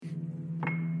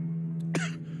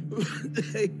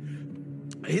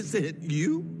They sent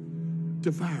you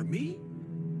to fire me?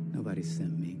 Nobody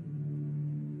sent me.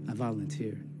 I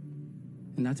volunteered.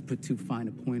 And not to put too fine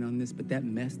a point on this, but that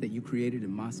mess that you created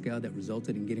in Moscow that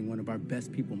resulted in getting one of our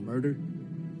best people murdered,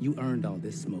 you earned all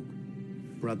this smoke,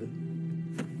 brother.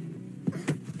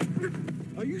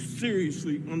 Are you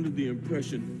seriously under the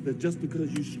impression that just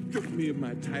because you stripped me of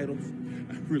my titles,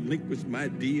 I relinquished my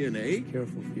DNA?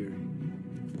 Careful, Fury.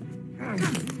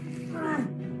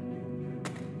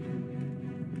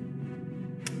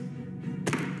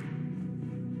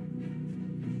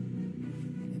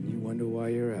 And you wonder why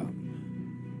you're out.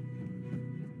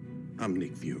 I'm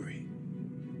Nick Fury.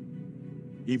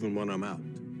 Even when I'm out,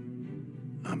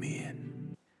 I'm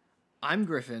in. I'm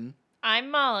Griffin. I'm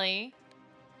Molly.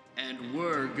 And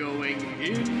we're going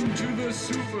into the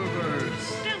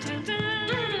Superverse. Dun, dun, dun.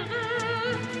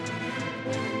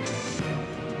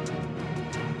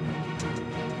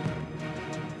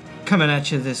 Coming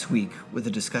at you this week with a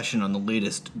discussion on the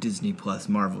latest Disney Plus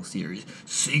Marvel series,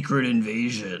 Secret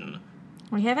Invasion.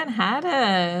 We haven't had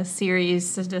a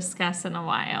series to discuss in a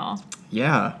while.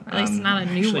 Yeah. Or at least not a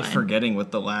new one. Actually forgetting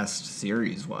what the last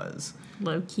series was.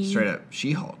 Loki. Straight up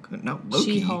She-Hulk. No,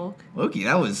 Loki. She-Hulk. Loki,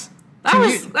 that was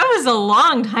a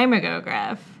long time ago,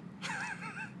 Griff.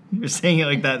 You're saying it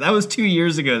like that. That was 2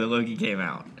 years ago that Loki came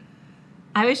out.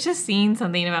 I was just seeing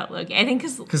something about Loki. I think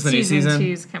because the new season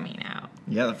 2's coming out.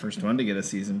 Yeah, the first one to get a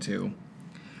season 2.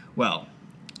 Well,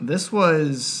 this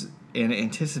was an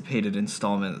anticipated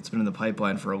installment that's been in the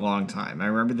pipeline for a long time. I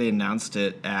remember they announced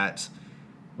it at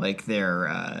like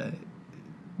their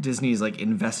Disney's like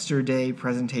Investor Day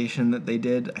presentation that they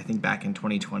did, I think back in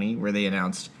 2020, where they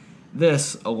announced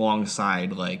this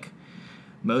alongside like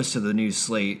most of the new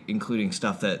slate, including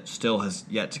stuff that still has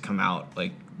yet to come out,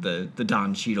 like the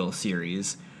Don Cheadle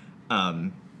series.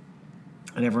 And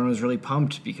everyone was really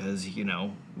pumped because, you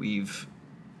know, we've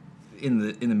in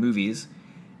the movies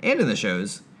and in the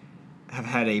shows have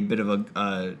had a bit of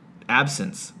a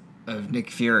absence of Nick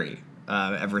Fury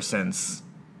ever since,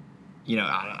 you know,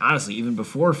 honestly, even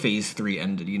before Phase 3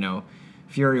 ended. You know,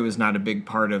 Fury was not a big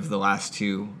part of the last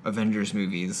 2 Avengers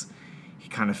movies. He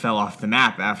kind of fell off the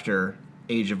map after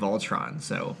Age of Ultron.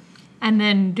 So, and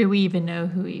then, do we even know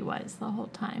who he was the whole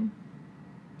time?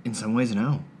 In some ways,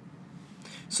 no.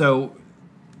 So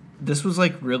this was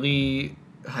like really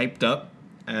hyped up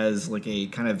as like a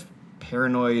kind of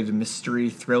paranoid mystery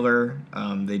thriller.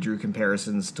 They drew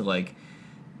comparisons to like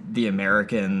The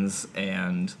Americans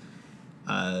and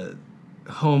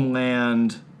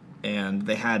Homeland, and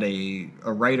they had a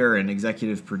writer and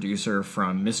executive producer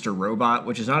from Mr. Robot,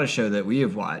 which is not a show that we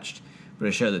have watched, but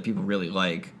a show that people really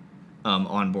like,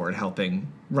 on board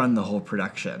helping run the whole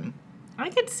production. I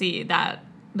could see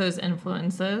those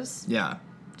influences. Yeah.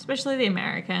 Especially The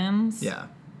Americans. Yeah.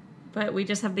 But we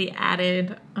just have the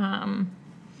added,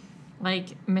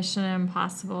 like, Mission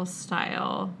Impossible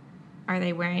style. Are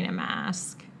they wearing a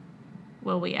mask?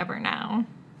 Will we ever know?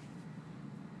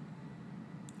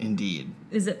 Indeed.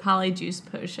 Is it Polyjuice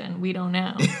Potion? We don't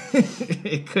know.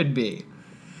 It could be.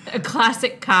 A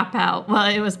classic cop-out. Well,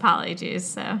 it was Polyjuice,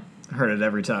 so. I heard it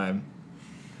every time.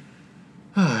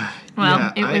 Well,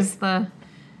 yeah, it was the...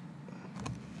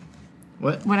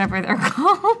 What? Whatever they're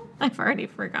called. I've already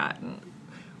forgotten.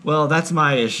 Well, that's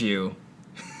my issue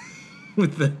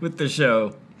with the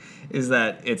show, is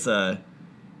that it's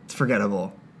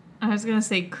forgettable. I was going to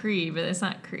say Kree, but it's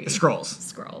not Kree.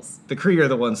 Skrulls. The Kree are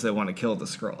the ones that want to kill the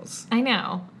Skrulls. I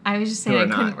know. I was just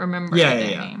saying I couldn't remember their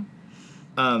name.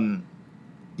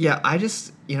 I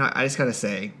just gotta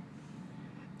say,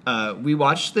 we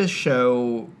watched this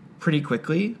show pretty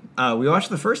quickly. We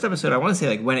watched the first episode, I want to say,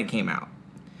 like, when it came out.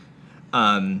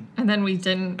 And then we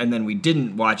didn't. And then we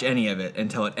didn't watch any of it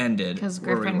until it ended. Because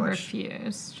Griffin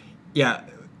refused. Yeah.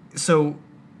 So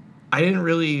I didn't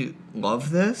really love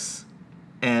this.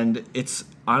 And it's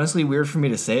honestly weird for me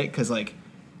to say it because, like,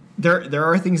 there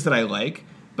are things that I like,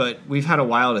 but we've had a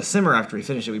while to simmer after we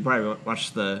finished it. We probably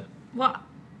watched the... Well,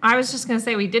 I was just going to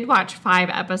say we did watch 5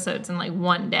 episodes in, like,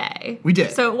 one day. We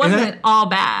did. So it wasn't all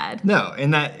bad. No,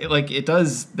 and that, like, it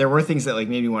does... There were things that, like,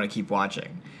 made me want to keep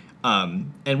watching.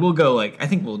 And we'll go, like... I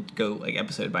think we'll go, like,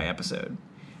 episode by episode.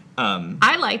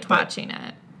 I liked watching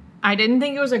it. I didn't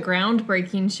think it was a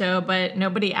groundbreaking show, but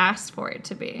nobody asked for it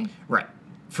to be. Right.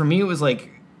 For me, it was,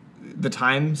 like, the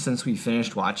time since we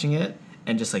finished watching it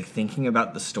and just, like, thinking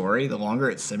about the story, the longer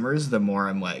it simmers, the more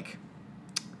I'm like,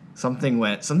 something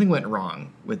went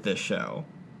wrong with this show.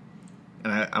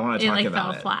 And I want to talk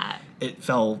about it. It fell flat. It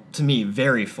fell, to me,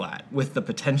 very flat with the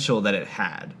potential that it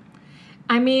had.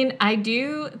 I mean, I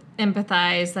do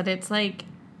empathize that it's, like,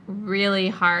 really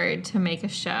hard to make a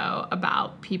show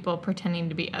about people pretending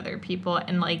to be other people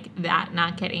and, like, that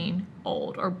not getting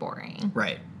old or boring.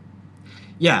 Right.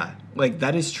 Yeah, like,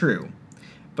 that is true.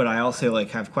 But I also,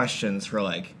 like, have questions for,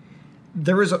 like,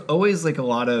 there was always, like, a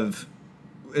lot of,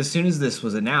 as soon as this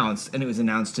was announced, and it was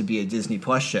announced to be a Disney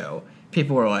Plus show,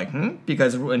 people were like,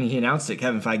 Because when he announced it,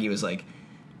 Kevin Feige was like,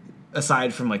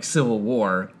 aside from, like, Civil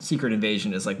War, Secret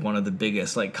Invasion is, like, one of the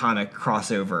biggest, like, comic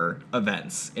crossover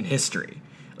events in history.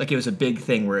 Like, it was a big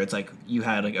thing where it's, like, you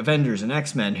had, like, Avengers and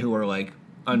X-Men who were, like,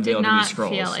 unveiled to be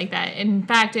Skrulls. Did not feel like that. In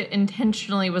fact, it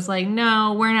intentionally was like,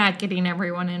 no, we're not getting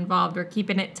everyone involved. We're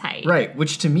keeping it tight. Right,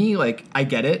 which to me, like, I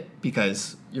get it,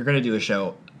 because you're going to do a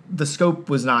show. The scope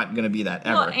was not going to be that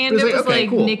ever. Well, and it was okay,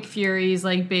 cool. Nick Fury's,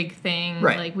 like, big thing.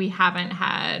 Right. Like, we haven't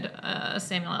had a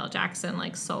Samuel L. Jackson,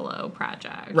 like, solo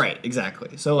project. Right,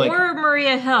 exactly. So, like, or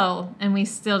Maria Hill, and we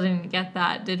still didn't get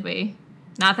that, did we?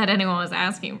 Not that anyone was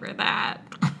asking for that.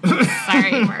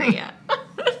 Sorry, Maria.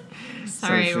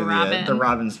 Sorry, Robin. The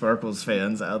Robin Sparkles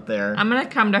fans out there. I'm going to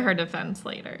come to her defense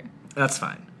later. That's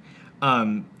fine.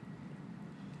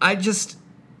 I just...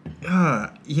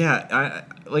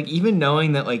 like, even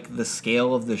knowing that, like, the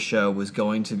scale of the show was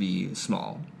going to be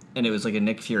small, and it was, like, a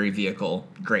Nick Fury vehicle,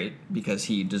 great, because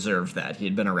he deserved that. He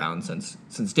had been around since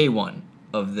day one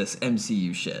of this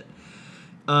MCU shit.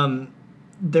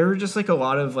 There were just, like, a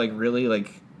lot of, like, really,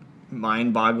 like,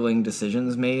 mind-boggling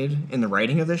decisions made in the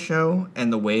writing of this show,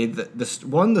 and the way that the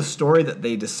story that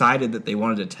they decided that they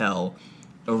wanted to tell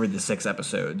over the 6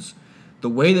 episodes, the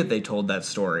way that they told that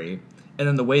story, and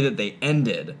then the way that they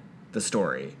ended the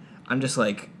story. I'm just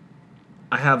like,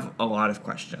 I have a lot of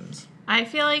questions. I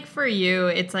feel like for you,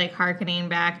 it's like hearkening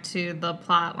back to the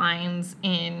plot lines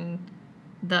in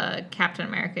the Captain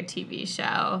America TV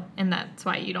show, and that's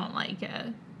why you don't like it.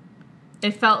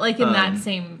 It felt like in that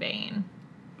same vein.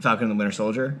 Falcon and the Winter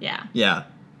Soldier? Yeah. Yeah.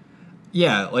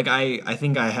 Yeah, like I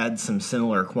think I had some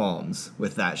similar qualms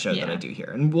with that show that I do here.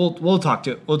 And we'll talk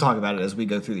about it as we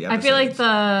go through the episodes. I feel like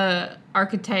the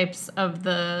archetypes of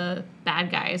the bad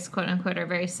guys, quote unquote, are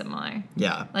very similar.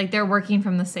 Yeah. Like they're working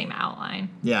from the same outline.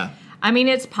 Yeah. I mean,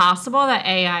 it's possible that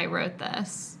AI wrote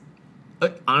this.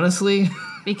 Honestly,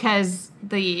 because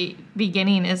the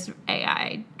beginning is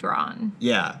AI drawn.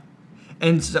 Yeah.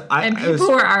 And so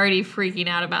people were already freaking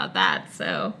out about that,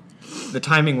 so the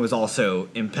timing was also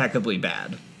impeccably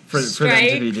bad for them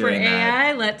to be doing that.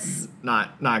 AI, let's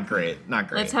not great.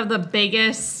 Let's have the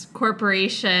biggest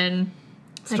corporation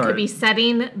that could be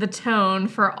setting the tone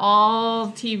for all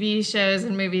TV shows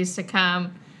and movies to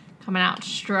come, coming out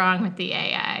strong with the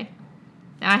AI.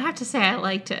 And I have to say, I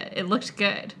liked it. It looked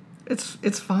good.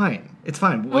 It's fine. It's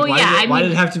fine. Well, like, why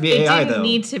did it have to be AI, though? It didn't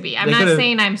need to be. I'm not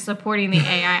saying I'm supporting the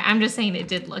AI. I'm just saying it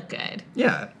did look good.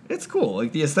 Yeah, it's cool.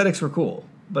 Like, the aesthetics were cool.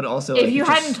 But also, if you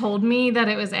hadn't told me that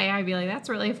it was AI, I'd be like, that's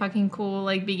really fucking cool,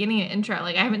 like, beginning and intro.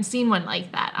 Like, I haven't seen one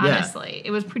like that, honestly. Yeah.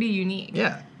 It was pretty unique.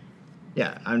 Yeah.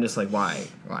 Yeah, I'm just like, why?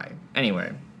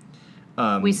 Anyway.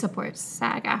 We support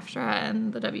SAG-AFTRA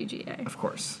and the WGA. Of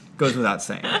course. Goes without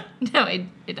saying. No,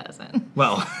 it doesn't.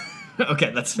 Well,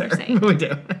 okay, that's fair. We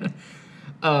do.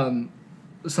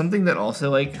 Something that also,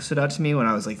 like, stood out to me when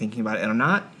I was, like, thinking about it, and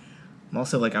I'm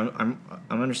also, like, I'm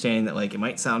understanding that, like, it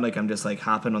might sound like I'm just, like,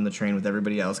 hopping on the train with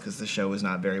everybody else because the show was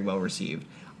not very well received.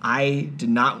 I did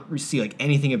not see, like,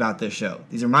 anything about this show.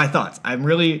 These are my thoughts. I'm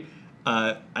really,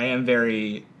 I am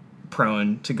very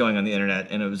prone to going on the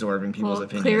internet and absorbing people's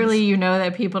opinions. Clearly you know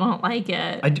that people don't like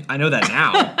it. I know that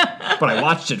now, but I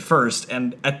watched it first,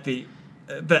 and at the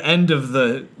end of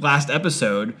the last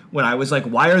episode, when I was like,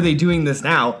 why are they doing this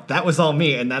now? That was all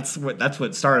me, and that's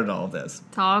what started all of this.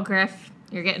 It's all Griff.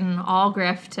 You're getting all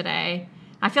Griff today.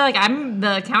 I feel like I'm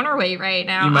the counterweight right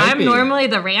now. I'm normally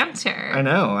the ranter. I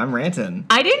know, I'm ranting.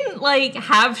 I didn't, like,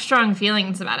 have strong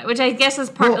feelings about it, which I guess is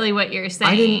partly what you're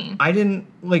saying. I didn't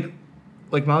like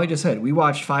Molly just said, we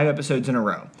watched 5 episodes in a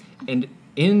row. And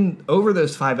over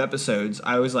those 5 episodes,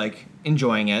 I was, like,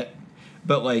 enjoying it.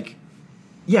 But, like,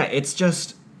 yeah, it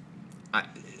just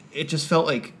felt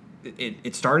like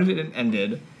it started and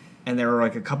ended. And there were,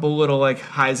 like, a couple little, like,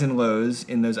 highs and lows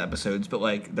in those episodes. But,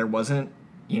 like, there weren't,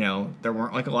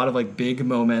 like, a lot of, like, big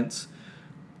moments.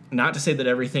 Not to say that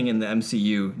everything in the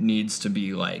MCU needs to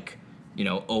be, like,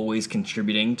 always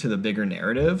contributing to the bigger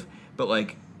narrative. But,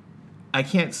 like, I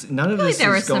can't. None of this is going to.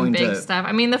 There was some big stuff.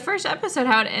 I mean, the first episode,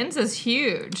 how it ends, is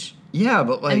huge. Yeah,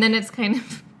 but like, and then it's kind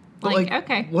of like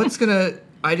okay, what's gonna?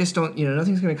 I just don't.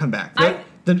 Nothing's gonna come back.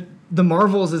 The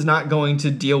Marvels is not going to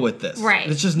deal with this. Right.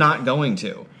 It's just not going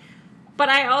to. But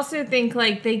I also think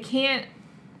like they can't.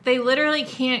 They literally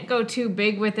can't go too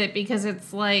big with it because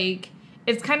it's like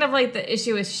it's kind of like the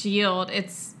issue with S.H.I.E.L.D.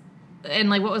 and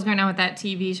like what was going on with that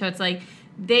TV show, it's like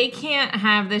they can't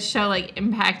have this show like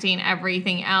impacting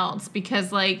everything else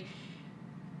because like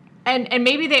and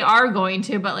maybe they are going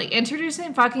to, but like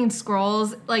introducing fucking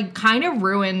Skrulls like kind of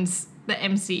ruins the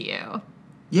MCU.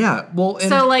 Yeah, well,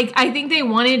 so like I think they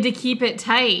wanted to keep it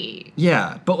tight.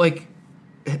 Yeah, but like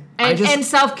and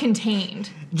self-contained.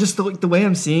 Just the way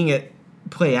I'm seeing it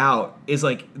play out is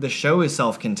like the show is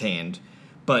self-contained,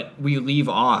 but we leave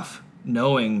off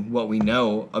knowing what we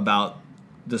know about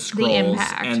the Skrulls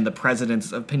and the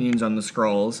president's opinions on the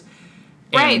Skrulls.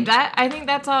 Right, that I think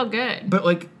that's all good. But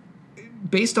like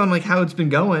based on like how it's been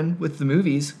going with the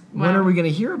movies, when are we going to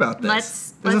hear about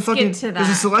this? Let's get to that. There's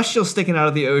a celestial sticking out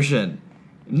of the ocean.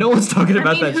 No one's talking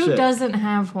about that shit. Who doesn't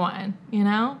have one, you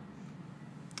know?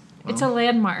 Well, it's a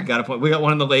landmark. Got a point. We got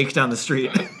one in the lake down the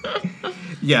street.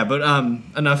 Yeah, but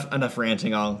enough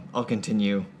ranting. I'll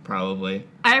continue probably.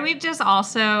 I would just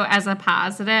also, as a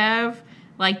positive,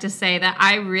 like to say that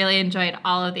I really enjoyed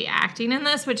all of the acting in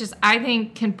this, which is I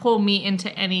think can pull me into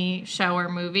any show or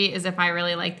movie. Is if I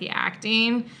really like the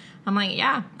acting, I'm like,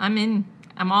 yeah, I'm in.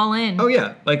 I'm all in. Oh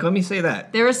yeah, like let me say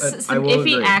that there was some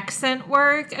iffy accent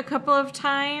work a couple of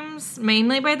times,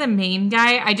 mainly by the main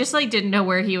guy. I just like didn't know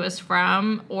where he was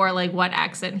from or like what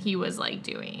accent he was like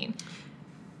doing.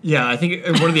 Yeah, I think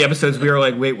in one of the episodes we were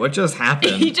like, wait, what just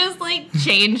happened? He just like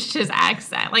changed his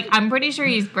accent. Like I'm pretty sure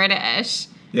he's British.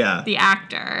 Yeah, the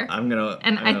actor.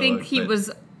 I think he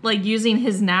was like using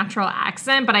his natural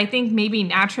accent, but I think maybe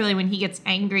naturally when he gets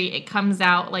angry, it comes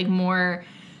out like more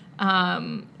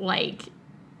like.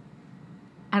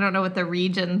 I don't know what the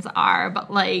regions are, but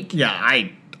like... Yeah,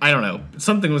 I don't know.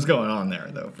 Something was going on there,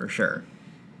 though, for sure.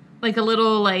 Like a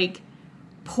little, like,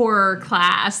 poorer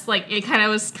class. Like, it kind of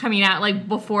was coming out, like,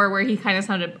 before where he kind of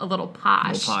sounded a little posh.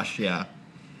 A little posh, yeah.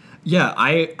 Yeah,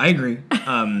 I agree.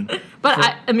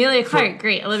 But Emilia Clarke,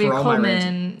 great. Olivia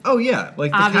Colman. Oh, yeah.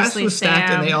 Like, the cast was stacked,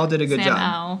 and they all did a good Sam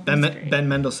job. Ben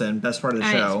Mendelsohn, best part of the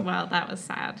show. Well, that was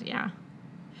sad, yeah.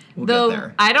 We'll Though get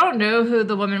there. I don't know who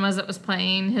the woman was that was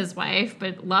playing his wife,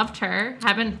 but loved her.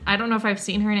 I don't know if I've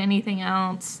seen her in anything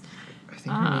else. I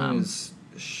think her name is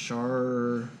Charlene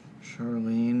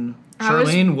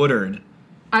Woodard.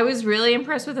 I was really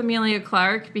impressed with Emilia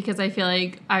Clarke because I feel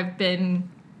like I've been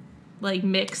like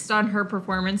mixed on her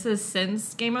performances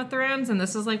since Game of Thrones, and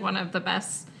this is like one of the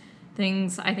best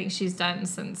things I think she's done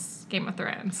since Game of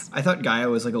Thrones. I thought Gaia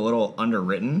was like a little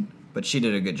underwritten, but she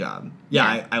did a good job.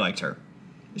 Yeah. I liked her.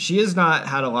 She has not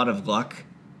had a lot of luck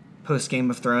post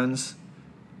Game of Thrones,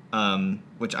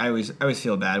 which I always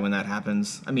feel bad when that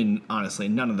happens. I mean, honestly,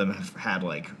 none of them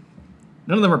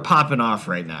are popping off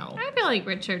right now. I feel like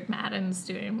Richard Madden's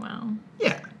doing well.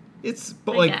 Yeah, he's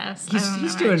doing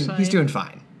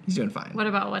fine. He's doing fine. What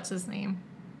about what's his name?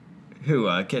 Who?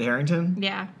 Kit Harington?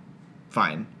 Yeah.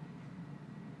 Fine.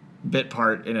 Bit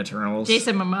part in Eternals.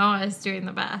 Jason Momoa is doing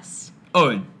the best.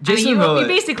 Oh, Jason Momoa. You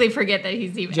basically forget that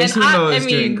he's even... Jason Momoa is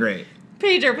doing great.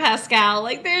 Pedro Pascal,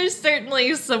 like, there's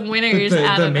certainly some winners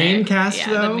out of it. The main cast,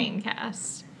 though? Yeah, the main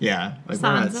cast. Yeah, like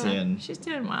we're not seeing... She's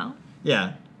doing well.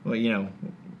 Yeah, well, you know,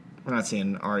 we're not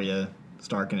seeing Arya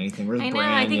Stark in anything. Where's Bran?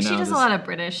 I think she does a lot of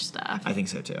British stuff. I think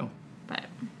so, too. But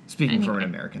speaking from an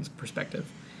American's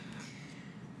perspective.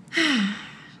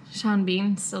 Sean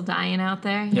Bean's still dying out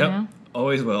there, you know?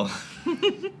 Always will.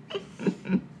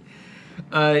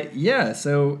 Yeah,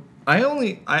 so I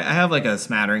have like a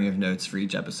smattering of notes for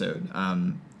each episode,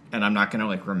 and I'm not gonna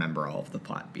like remember all of the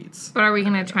plot beats. But are we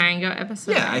gonna try and go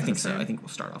episode? Yeah, I think so. I think we'll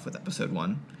start off with episode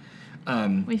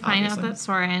 1. We find out that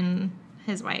Soren,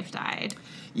 his wife, died.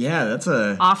 Yeah, that's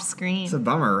off screen. It's a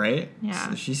bummer, right? Yeah,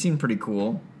 so she seemed pretty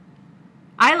cool.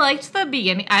 I liked the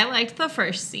beginning. I liked the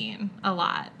first scene a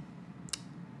lot.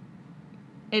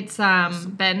 It's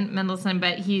Ben Mendelsohn,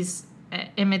 but he's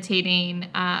imitating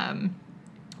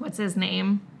what's his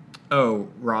name? Oh,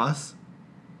 Ross?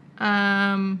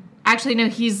 Actually, no,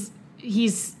 he's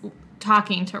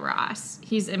talking to Ross.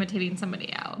 He's imitating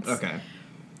somebody else. Okay.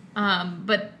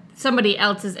 But somebody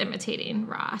else is imitating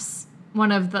Ross.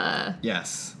 One of the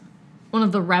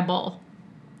rebel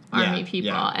army people.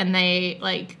 Yeah. And they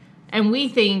and we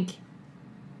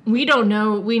don't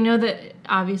know. We know that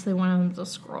obviously one of them's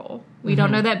a Skrull. We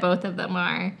don't know that both of them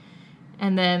are.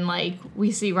 And then,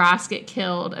 we see Ross get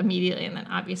killed immediately and then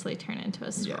obviously turn into a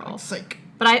Skrull. Yeah, psych.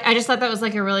 But I just thought that was,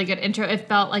 a really good intro. It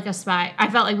felt like a spy. I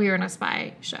felt like we were in a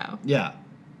spy show. Yeah.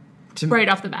 Right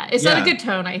off the bat. It set a good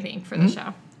tone, I think, for the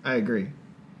show. I agree.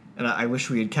 And I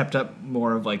wish we had kept up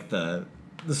more of, the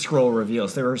Skrull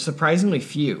reveals. There were surprisingly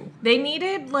few. They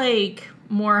needed,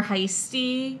 more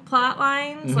heisty plot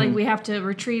lines. Mm-hmm. We have to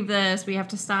retrieve this. We have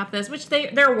to stop this. Which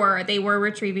there were. They were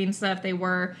retrieving stuff. They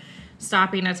were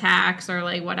stopping attacks or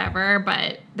like whatever,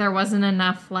 but there wasn't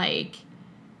enough like.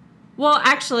 Well,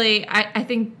 actually, I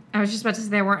think I was just about to say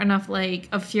there weren't enough like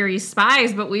of Fury's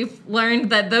spies, but we've learned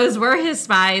that those were his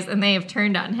spies and they have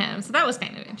turned on him. So that was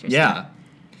kind of interesting. Yeah.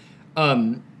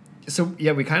 So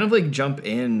yeah, we kind of like jump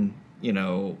in, you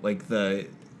know, like the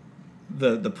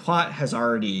plot has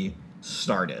already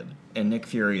started and Nick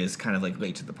Fury is kind of like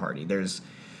late to the party. There's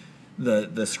the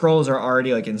Skrulls are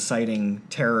already like inciting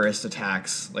terrorist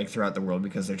attacks like throughout the world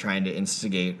because they're trying to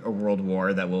instigate a world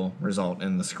war that will result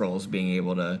in the Skrulls being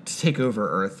able to take over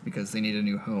Earth because they need a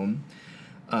new home.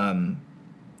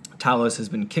 Talos has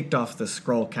been kicked off the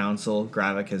Skrull Council.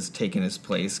 Gravik has taken his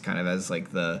place kind of as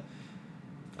like the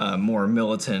more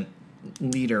militant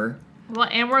leader. Well,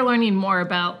 and we're learning more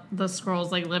about the Skrulls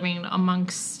like living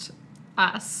amongst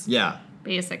us. Yeah.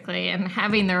 Basically, and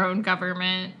having their own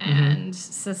government and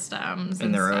systems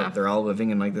and stuff. They're all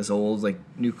living in like this old like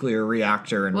nuclear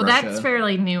reactor in Russia. Well, that's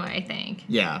fairly new, I think.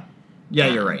 Yeah,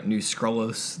 you're right. New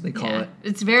Skrullos, they call it.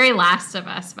 It's very Last of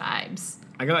Us vibes.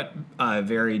 I got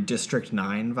very District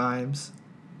 9 vibes.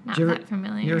 Not that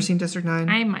familiar. You ever seen District 9?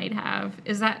 I might have.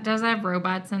 Does that have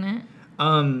robots in it?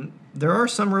 There are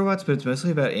some robots, but it's mostly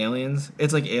about aliens.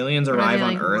 It's like aliens arrive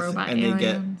on Earth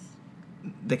and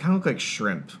they kind of look like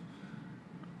shrimp.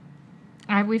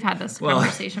 We've had this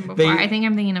conversation before. I think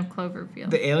I'm thinking of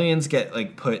Cloverfield. The aliens get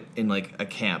like put in like a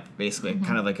camp, basically,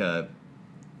 kind of like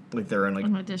they're in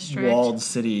like a walled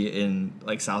city in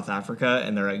like South Africa,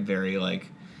 and they're like very like,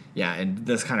 yeah. And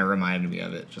this kind of reminded me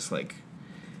of it. Just like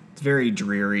it's very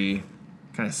dreary,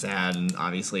 kind of sad, and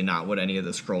obviously not what any of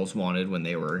the Skrulls wanted when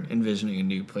they were envisioning a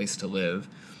new place to live.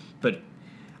 But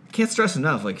I can't stress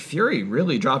enough, like Fury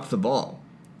really dropped the ball.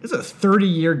 It's a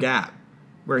 30-year gap.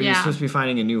 Where he was supposed to be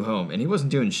finding a new home, and he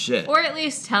wasn't doing shit. Or at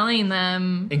least telling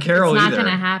them and Carol it's not going to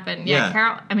happen. Yeah,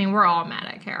 Carol, I mean, we're all mad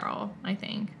at Carol, I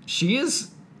think. She is...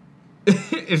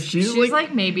 if she's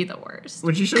like maybe the worst.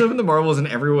 When she showed up in the Marvels and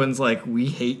everyone's like, we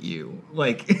hate you.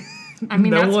 Like, I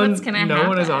mean, that's what's going to happen. No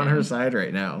one is on her side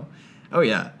right now. Oh,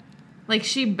 yeah. Like,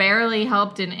 she barely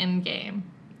helped in Endgame.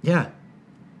 Yeah.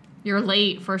 You're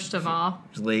late, first of all.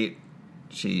 She's late.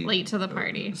 Late to the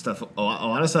party. A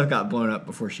lot of stuff got blown up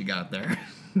before she got there.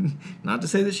 Not to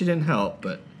say that she didn't help,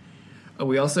 but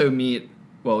we also meet.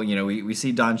 Well, you know, we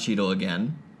see Don Cheadle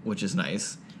again, which is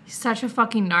nice. He's such a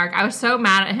fucking narc. I was so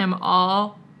mad at him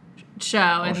all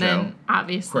show, then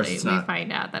obviously we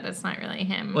find out that it's not really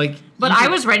him. But I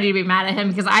was ready to be mad at him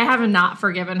because I have not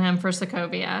forgiven him for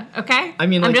Sokovia. Okay, I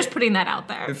mean, I'm just putting that out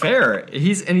there. Fair.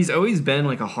 He's always been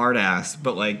like a hard ass,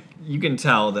 but like you can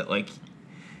tell that like.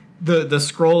 The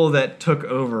Skrull that took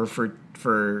over for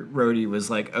Rhodey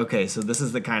was like, okay, so this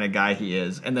is the kind of guy he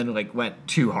is, and then like went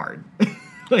too hard.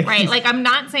 Right, like I'm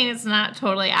not saying it's not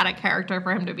totally out of character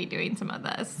for him to be doing some of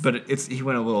this, but he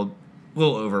went a little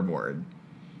overboard.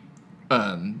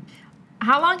 How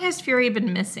long has Fury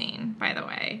been missing, by the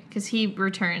way? Because he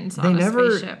returns on a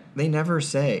spaceship. They never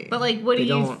say. But like, what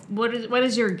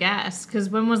is your guess? Because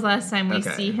when was the last time we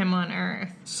see him on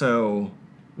Earth? So.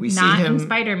 We see him in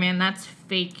Spider-Man. That's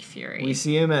fake Fury. We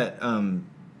see him at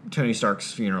Tony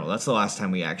Stark's funeral. That's the last time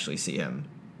we actually see him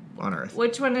on Earth.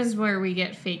 Which one is where we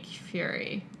get fake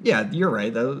Fury? Yeah, you're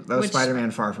right. That was Spider-Man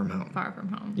Far From Home. Far From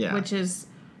Home. Yeah. Which is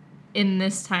in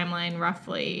this timeline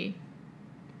roughly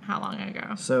how long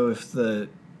ago? So if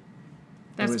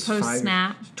that's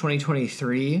post-snap.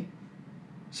 2023.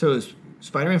 So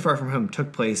Spider-Man Far From Home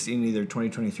took place in either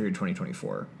 2023 or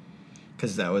 2024.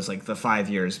 Because that was like the 5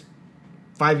 years.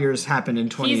 5 years happened in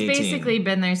 2018. He's basically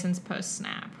been there since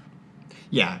post-snap.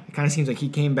 Yeah, it kind of seems like he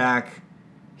came back,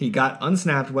 he got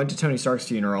unsnapped, went to Tony Stark's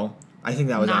funeral. I think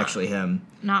that was actually him.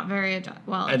 Not very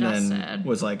well adjusted. And then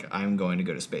was like, I'm going to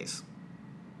go to space.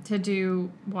 To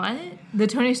do what? The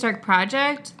Tony Stark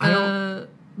project? The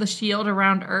shield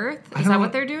around Earth? Is that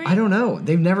what they're doing? I don't know.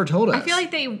 They've never told us. I feel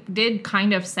like they did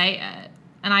kind of say it,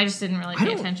 and I just didn't really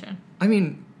pay attention. I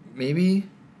mean, maybe...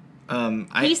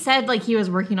 he said like he was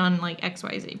working on like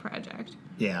XYZ project.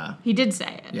 Yeah. He did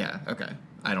say it. Yeah, okay.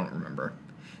 I don't remember.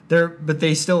 But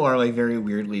they still are like very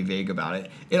weirdly vague about it.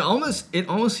 It almost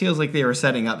feels like they were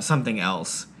setting up something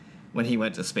else when he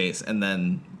went to space and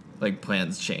then like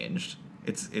plans changed.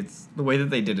 It's the way that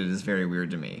they did it is very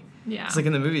weird to me. Yeah. It's like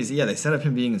in the movies, they set up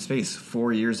him being in space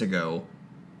 4 years ago,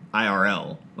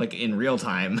 IRL, like in real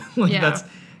time.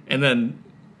 And then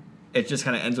it just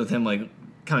kind of ends with him like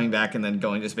coming back and then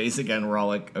going to space again. We're all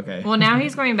like, okay. Well, now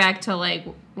he's going back to like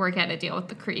work out a deal with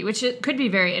the Kree, which it could be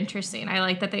very interesting. I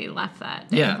like that they left that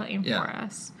playing for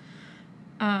us.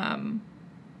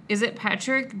 Is it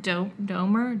Patrick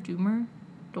Dormer?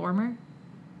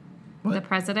 What? The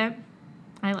president?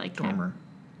 I like Dormer. him.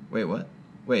 Wait, what?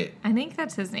 Wait. I think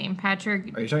that's his name,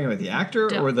 Patrick. Are you talking about the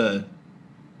actor or the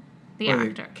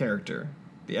actor? The character.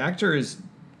 The actor is,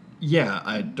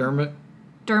 Dermot.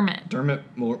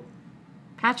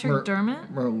 Patrick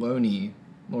Dermot?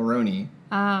 Mulroney.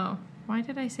 Oh, why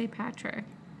did I say Patrick?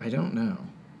 I don't know.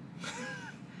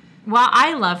 Well,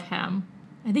 I love him.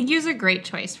 I think he was a great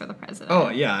choice for the president. Oh,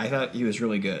 yeah, I thought he was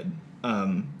really good.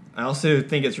 I also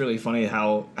think it's really funny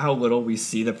how little we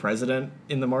see the president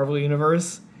in the Marvel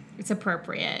Universe. It's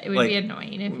appropriate. It would be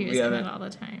annoying if he was in it all the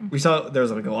time. We saw there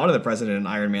was like a lot of the president in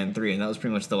Iron Man 3, and that was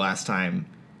pretty much the last time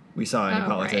we saw any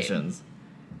politicians.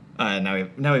 Right. Now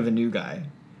we have a new guy.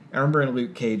 I remember in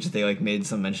Luke Cage they like made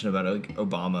some mention about like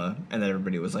Obama, and then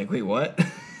everybody was like, "Wait, what?" I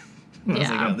was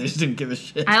like, "Oh, they just didn't give a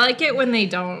shit." I like it when they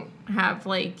don't have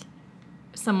like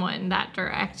someone that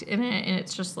direct in it, and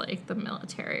it's just like the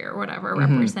military or whatever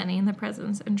representing the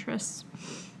president's interests.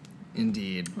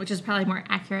 Indeed. Which is probably more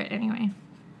accurate anyway.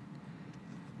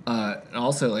 And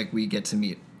also, like, we get to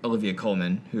meet Olivia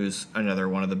Colman, who's another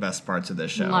one of the best parts of this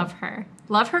show. Love her.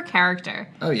 Love her character.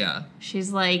 Oh, yeah.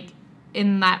 She's, like,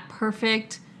 in that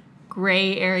perfect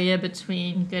gray area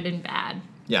between good and bad.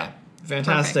 Yeah.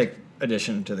 Fantastic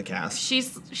addition to the cast.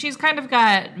 She's kind of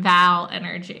got Val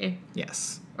energy.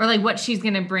 Yes. Or, like, what she's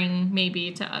going to bring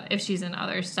maybe to, if she's in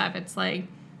other stuff. It's like,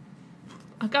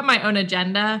 I've got my own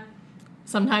agenda.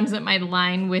 Sometimes it might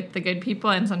align with the good people,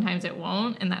 and sometimes it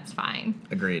won't, and that's fine.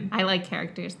 Agreed. I like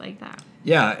characters like that.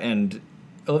 Yeah, and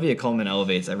Olivia Colman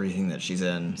elevates everything that she's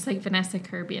in. It's like Vanessa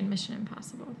Kirby in Mission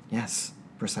Impossible. Yes,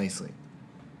 precisely.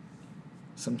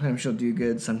 Sometimes she'll do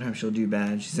good, sometimes she'll do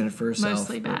bad. She's in it for herself.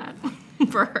 Mostly bad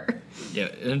for her. Yeah,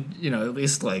 and, at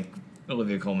least, like,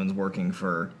 Olivia Colman's working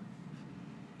for,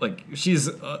 like, she's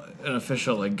an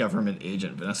official, like, government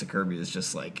agent. Vanessa Kirby is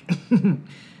just, like...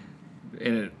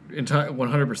 in it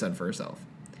 100% for herself.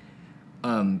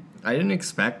 I didn't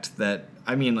expect that.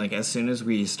 I mean, like, as soon as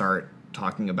we start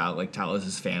talking about like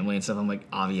Talos' family and stuff, I'm like,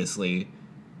 obviously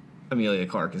Emilia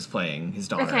Clarke is playing his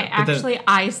daughter. Okay, actually,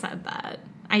 I said that.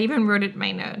 I even wrote it in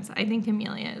my notes. I think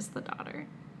Emilia is the daughter.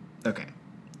 Okay,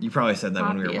 you probably said that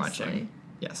Obviously. when we were watching.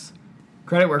 Yes,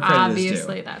 credit where credit is due.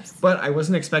 Obviously, that's. But I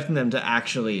wasn't expecting them to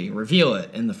actually reveal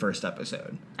it in the first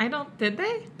episode. Did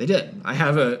they? They did. I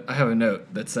have a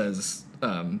note that says.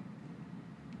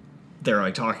 They're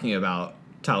like talking about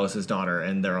Talos' daughter,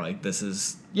 and they're like, "This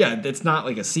is it's not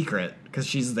like a secret because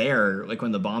she's there. Like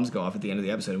when the bombs go off at the end of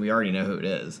the episode, we already know who it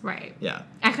is." Right. Yeah.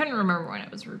 I couldn't remember when it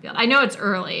was revealed. I know it's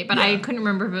early, but I couldn't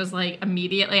remember if it was like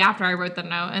immediately after I wrote the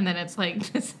note, and then it's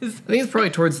like this is. I think it's probably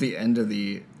towards the end of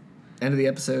the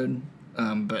episode,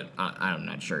 but I'm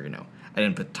not sure. I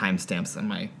didn't put timestamps on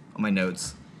my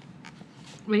notes.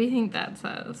 What do you think that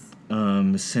says?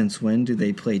 Since when do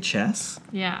they play chess?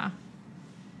 Yeah.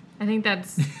 I think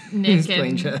that's Nick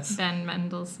and chess. Ben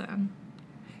Mendelsohn.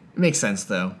 It makes sense,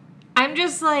 though. I'm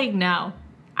just like, no.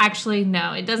 Actually,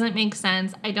 no. It doesn't make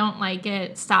sense. I don't like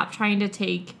it. Stop trying to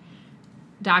take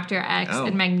Dr. X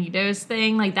and Magneto's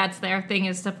thing. Like, that's their thing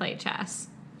is to play chess.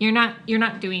 You're not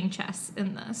doing chess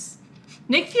in this.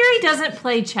 Nick Fury doesn't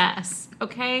play chess,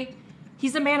 okay?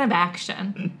 He's a man of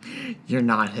action. You're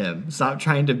not him. Stop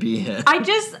trying to be him. I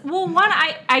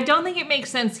don't think it makes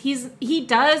sense. He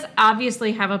does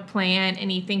obviously have a plan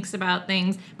and he thinks about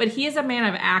things, but he is a man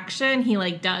of action. He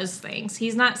like does things.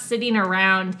 He's not sitting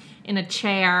around in a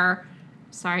chair.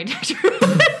 Sorry, Dr.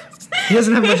 He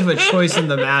doesn't have much of a choice in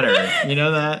the matter. You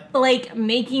know that? Like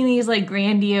making these like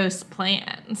grandiose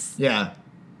plans. Yeah.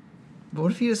 But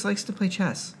what if he just likes to play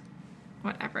chess?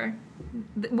 Whatever.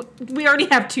 We already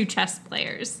have 2 chess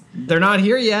players. They're not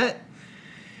here yet.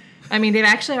 I mean, they've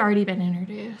actually already been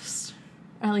introduced.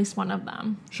 Or at least one of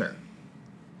them. Sure.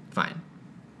 Fine.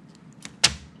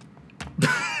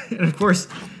 And of course,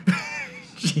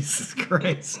 Jesus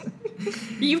Christ.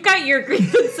 You've got your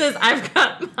grievances, I've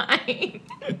got mine.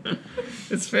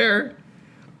 It's fair.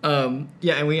 And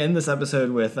we end this episode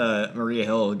with Maria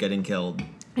Hill getting killed. I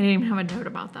didn't even have a note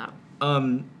about that.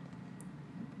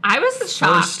 I was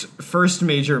shocked. First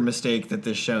major mistake that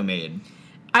this show made.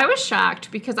 I was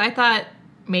shocked because I thought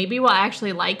maybe we'll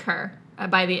actually like her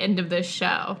by the end of this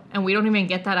show, and we don't even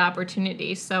get that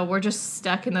opportunity. So we're just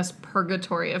stuck in this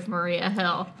purgatory of Maria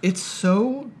Hill. It's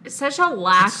such a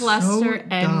lackluster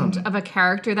end of a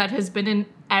character that has been in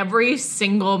every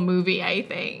single movie, I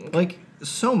think. Like,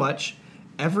 so much.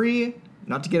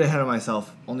 Not to get ahead of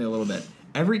myself, only a little bit,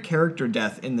 every character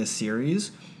death in this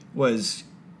series was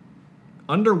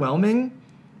underwhelming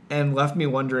and left me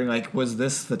wondering, like, was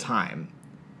this the time?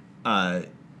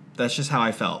 That's just how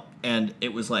I felt. And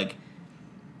it was like,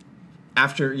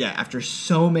 after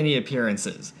so many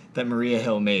appearances that Maria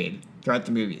Hill made throughout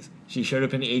the movies, She showed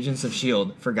up in Agents of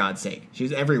S.H.I.E.L.D., for God's sake.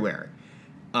 She's everywhere.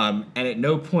 And at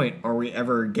no point are we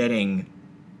ever getting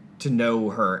to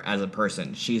know her as a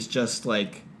person. She's just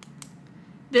like...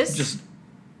 Just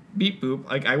beep boop.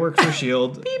 Like, I work for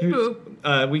S.H.I.E.L.D. Beep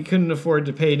boop. We couldn't afford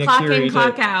to pay Nick clock Fury. In,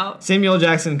 clock out. Samuel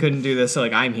Jackson couldn't do this, so,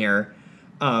 like, I'm here.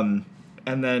 And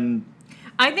then...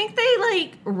 I think they,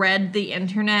 like, read the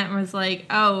internet and was like,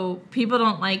 oh, people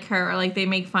don't like her, or, like, they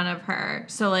make fun of her,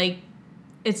 so, like,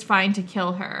 it's fine to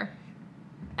kill her.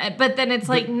 But then it's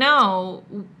like, no,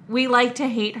 we like to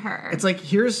hate her. It's like,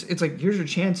 here's your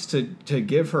chance to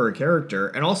give her a character,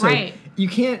 and also, you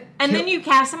can't... And then you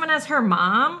cast someone as her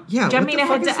mom? Yeah, jumping what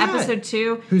the ahead fuck to is that? episode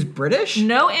 2. Who's British?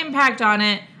 No impact on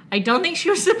it. I don't think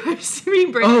she was supposed to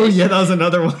be British. Oh, yeah, that was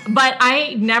another one. But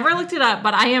I never looked it up,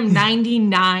 but I am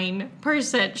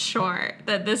 99% sure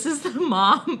that this is the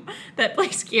mom that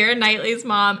plays Keira Knightley's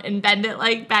mom in Bend It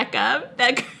Like Beckham,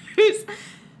 that goes,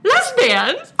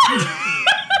 lesbians!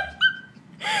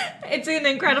 It's an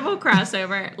incredible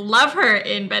crossover. Love her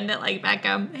in Bend It Like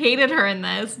Beckham. Hated her in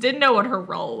this. Didn't know what her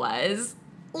role was.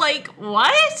 Like,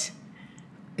 what?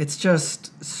 It's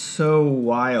just so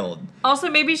wild. Also,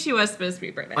 maybe she was supposed to be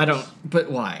British. I don't...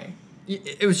 But why?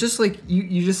 It was just like...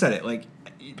 You just said it. Like,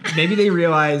 maybe they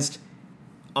realized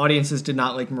audiences did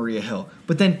not like Maria Hill.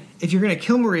 But then, if you're going to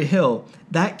kill Maria Hill,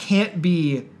 that can't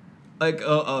be like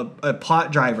a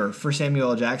plot driver for Samuel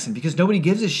L. Jackson, because nobody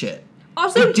gives a shit.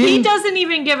 Also, he doesn't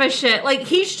even give a shit. Like,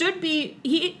 he should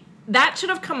be... That should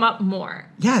have come up more.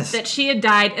 Yes. That she had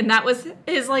died, and that was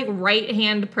his, like,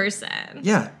 right-hand person.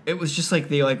 Yeah. It was just like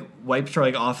they, like, wiped her,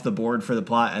 like, off the board for the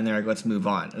plot, and they're like, let's move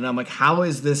on. And I'm like, how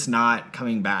is this not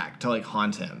coming back to, like,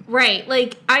 haunt him? Right.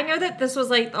 Like, I know that this was,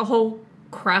 like, the whole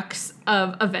crux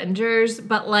of Avengers,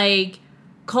 but, like,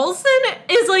 Coulson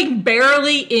is, like,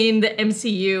 barely in the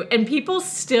MCU, and people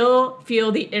still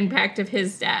feel the impact of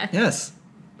his death. Yes.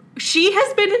 She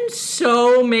has been in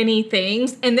so many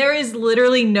things, and there is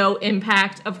literally no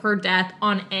impact of her death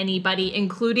on anybody,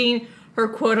 including her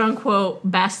quote-unquote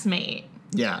best mate.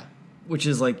 Yeah, which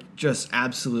is, like, just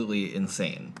absolutely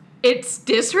insane. It's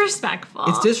disrespectful.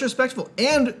 It's disrespectful.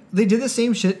 And they did the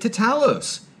same shit to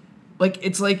Talos. Like,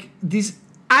 it's like these...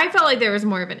 I felt like there was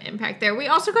more of an impact there. We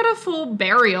also got a full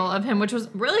burial of him, which was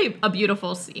really a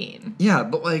beautiful scene. Yeah,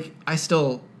 but, like, I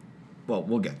still... Well,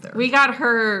 we'll get there. We got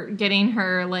her getting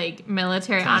her, like,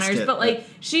 military Casket, honors, but, like,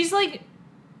 she's, like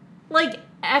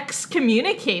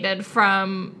excommunicated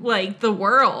from, like, the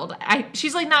world.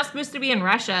 She's, like, not supposed to be in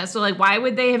Russia, so, like, why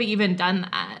would they have even done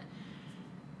that?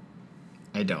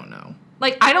 I don't know.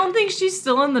 Like, I don't think she's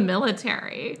still in the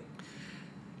military.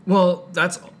 Well,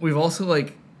 we've also,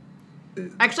 like...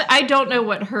 Actually, I don't know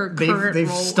what her current they've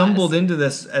role stumbled was. into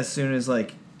this as soon as,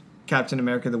 like, Captain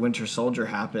America the Winter Soldier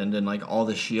happened, and, like, all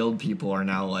the S.H.I.E.L.D. people are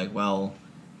now like, well,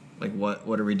 like, what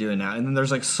are we doing now? And then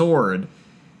there's, like, Sword,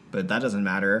 but that doesn't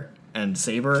matter. And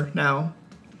Saber now,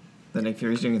 that Nick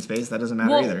Fury's doing in space, that doesn't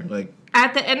matter either. Like,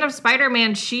 at the end of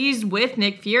Spider-Man, she's with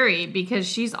Nick Fury because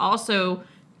she's also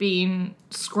being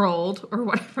Skrulled, or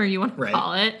whatever you want to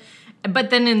call it.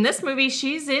 But then in this movie,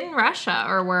 she's in Russia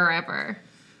or wherever.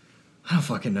 I don't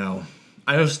fucking know.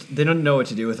 They don't know what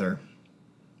to do with her.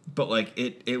 But, like,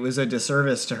 it was a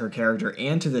disservice to her character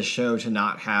and to the show to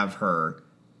not have her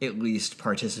at least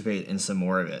participate in some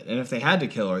more of it. And if they had to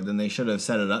kill her, then they should have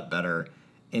set it up better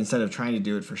instead of trying to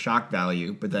do it for shock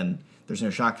value. But then there's no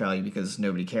shock value because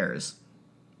nobody cares.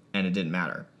 And it didn't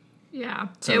matter. Yeah,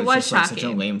 So it was just, like, shocking. such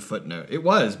a lame footnote. It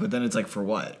was, but then it's like, for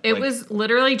what? It like, was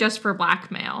literally just for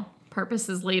blackmail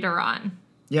purposes later on.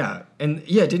 Yeah, and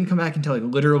yeah, it didn't come back until, like,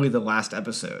 literally the last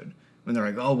episode when they're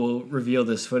like, oh, we'll reveal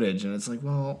this footage. And it's like,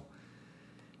 well...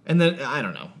 And then, I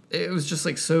don't know. It was just,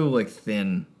 like, so, like,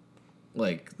 thin.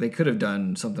 Like, they could have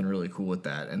done something really cool with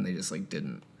that, and they just, like,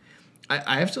 didn't.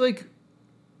 I have to, like...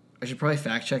 I should probably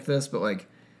fact-check this, but, like...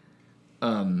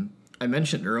 I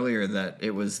mentioned earlier that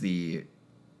it was the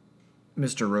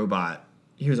Mr. Robot.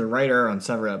 He was a writer on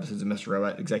several episodes of Mr.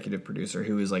 Robot, executive producer,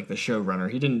 who was, like, the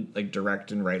showrunner. He didn't, like,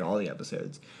 direct and write all the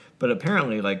episodes. But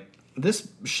apparently, like, this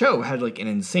show had, like, an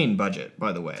insane budget,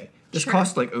 by the way. This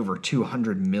cost, like, over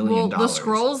 $200 million. Well, the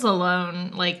Skrulls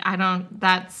alone, like,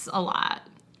 that's a lot.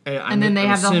 And then they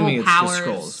have the whole powers.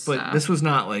 Skrulls, but this was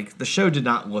not, like, the show did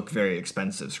not look very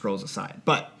expensive, Skrulls aside.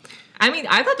 But... I mean,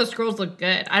 I thought the Skrulls looked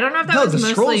good. I don't know if that was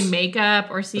mostly makeup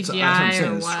or CGI that's what I'm saying.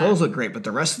 or The what. Skrulls look great, but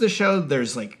the rest of the show,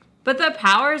 there's, like... But the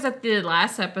powers at the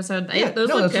last episode, those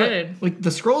look good. Right. Like,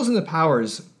 the Skrulls and the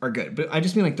powers are good, but I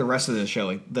just mean, like, the rest of the show,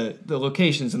 like, the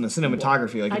locations and the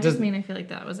cinematography. Like, I just mean I feel like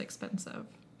that was expensive.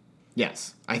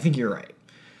 Yes, I think you're right.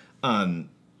 I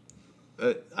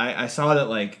saw that,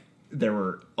 like, there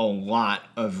were a lot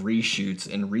of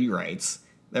reshoots and rewrites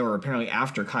that were apparently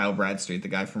after Kyle Bradstreet, the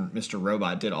guy from Mr.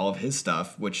 Robot, did all of his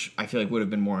stuff, which I feel like would have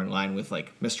been more in line with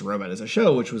like Mr. Robot as a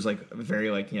show, which was like a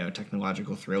very like, you know,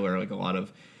 technological thriller, like a lot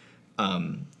of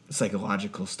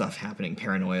psychological stuff happening,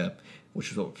 paranoia, which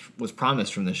was what was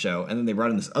promised from the show. And then they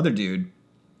brought in this other dude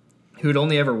who had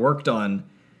only ever worked on,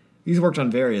 he's worked on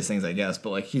various things, I guess, but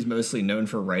like he's mostly known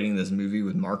for writing this movie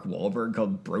with Mark Wahlberg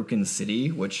called Broken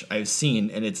City, which I've seen,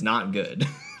 and it's not good.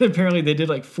 Apparently they did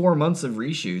like 4 months of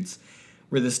reshoots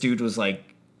where this dude was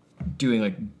like doing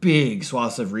like big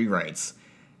swaths of rewrites,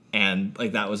 and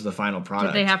like that was the final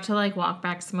product. Did they have to like walk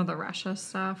back some of the Russia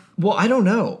stuff? Well, I don't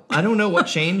know. I don't know what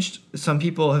changed. Some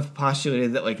people have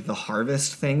postulated that like the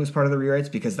Harvest thing was part of the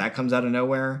rewrites because that comes out of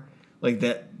nowhere. Like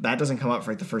that doesn't come up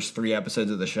for like the first 3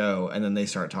 episodes of the show, and then they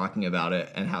start talking about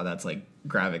it and how that's like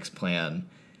Gravik's plan.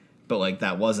 But like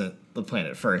that wasn't the plan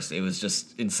at first. It was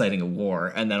just inciting a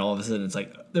war, and then all of a sudden it's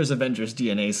like there's Avengers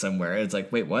DNA somewhere. It's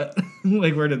like, wait, what?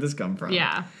 Like, where did this come from?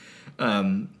 Yeah.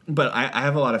 But I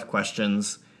have a lot of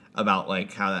questions about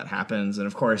like how that happens, and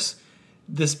of course,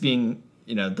 this being,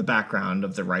 you know, the background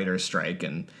of the writer's strike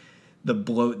and the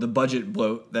budget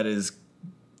bloat that is.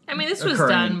 I mean, this was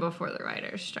done before the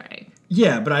writer's strike.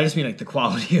 Yeah, but I just mean like the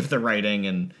quality of the writing,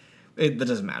 and that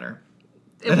doesn't matter.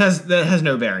 That has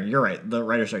no bearing. You're right. The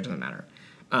writer's strike doesn't matter.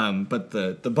 But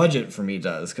the budget for me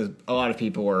does, because a lot of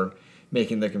people were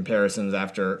making the comparisons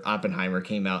after Oppenheimer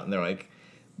came out, and they're like,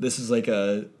 this is like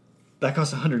that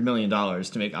cost $100 million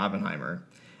to make Oppenheimer.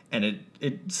 And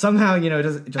it somehow, you know, it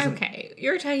doesn't. Okay,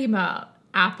 you're talking about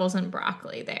apples and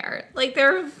broccoli there. Like,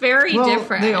 they're very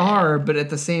different. They are, but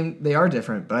they are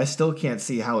different, but I still can't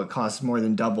see how it costs more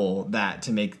than double that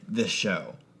to make this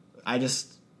show. I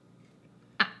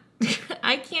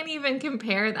can't even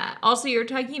compare that. Also, you're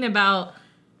talking about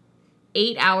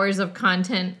 8 hours of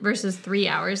content versus 3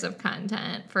 hours of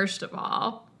content, first of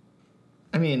all.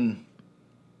 I mean,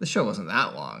 the show wasn't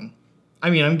that long. I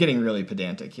mean, I'm getting really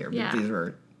pedantic here, but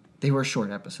they were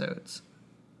short episodes.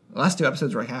 The last 2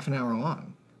 episodes were like half an hour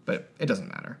long, but it doesn't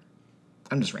matter.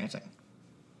 I'm just ranting.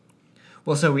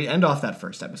 Well, so we end off that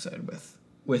first episode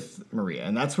with Maria,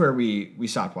 and that's where we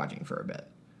stopped watching for a bit,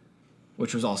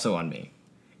 which was also on me.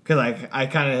 Because I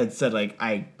kind of had said, like,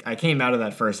 I came out of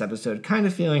that first episode kind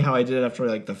of feeling how I did after,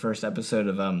 like, the first episode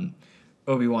of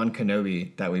Obi-Wan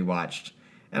Kenobi that we watched.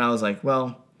 And I was like,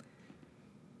 well,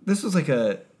 this is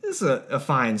a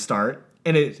fine start,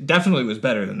 and it definitely was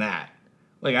better than that.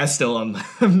 Like, I still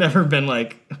I've never been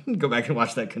like, go back and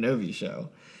watch that Kenobi show.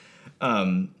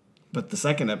 But the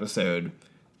second episode,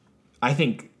 I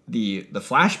think the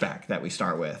flashback that we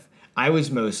start with, I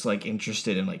was most like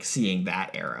interested in like seeing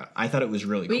that era. I thought it was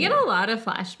really cool. We get a lot of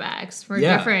flashbacks for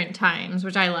different times,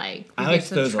 which I like. I liked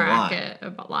those a lot. It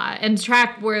a lot. And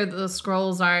track where the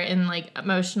Skrulls are in like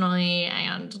emotionally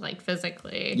and like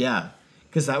physically. Yeah.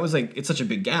 Because that was like, it's such a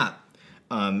big gap.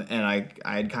 And I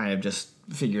had kind of just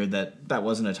figured that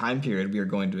wasn't a time period we were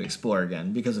going to explore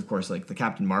again. Because of course, like the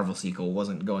Captain Marvel sequel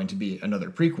wasn't going to be another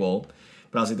prequel.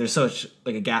 But I was like, there's such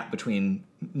like a gap between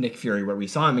Nick Fury, where we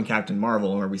saw him in Captain Marvel,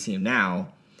 and where we see him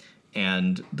now,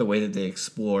 and the way that they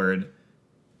explored,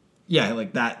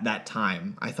 like that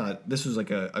time. I thought this was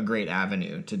like a great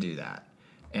avenue to do that,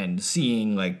 and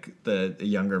seeing like the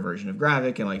younger version of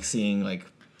Gravik, and like seeing like,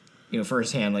 you know,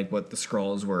 firsthand like what the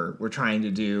Skrulls were trying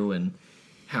to do, and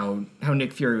how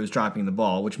Nick Fury was dropping the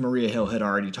ball, which Maria Hill had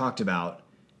already talked about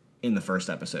in the first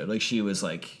episode. Like she was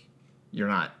like, You're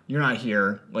not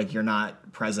here. Like, you're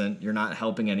not present. You're not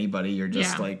helping anybody. You're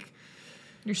just like,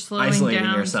 you're slowing isolating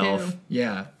down yourself. too.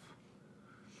 Yeah.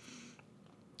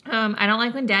 I don't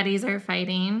like when daddies are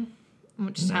fighting,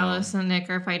 which Talos and Nick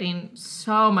are fighting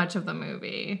so much of the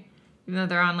movie, even though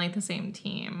they're on like the same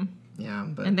team. Yeah,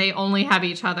 and they only have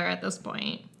each other at this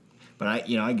point. But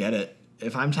I get it.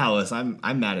 If I'm Talos,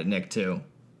 I'm mad at Nick too.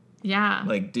 Yeah.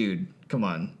 Like, dude, come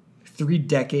on, 3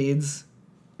 decades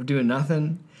of doing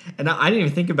nothing. And I didn't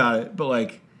even think about it, but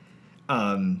like,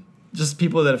 just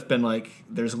people that have been like,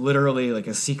 there's literally like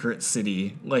a secret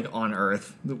city like on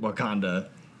Earth, Wakanda.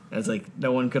 And it's like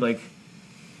no one could like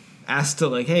ask to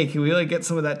like, hey, can we like get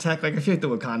some of that tech? Like I feel like the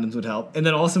Wakandans would help. And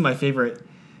then also my favorite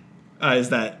is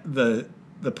that the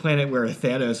planet where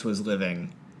Thanos was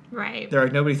living. Right. They're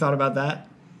like, nobody thought about that.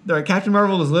 They're like, Captain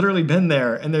Marvel has literally been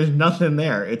there, and there's nothing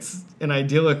there. It's an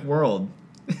idyllic world.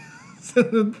 So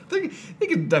they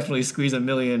could definitely squeeze 1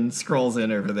 million Skrulls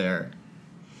in over there.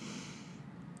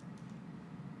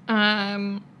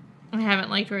 I haven't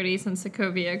liked Rhodey since the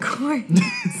Sokovia Accords.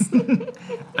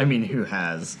 I mean, who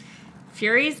has?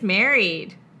 Fury's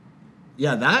married.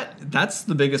 that's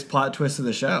the biggest plot twist of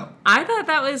the show. I thought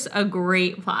that was a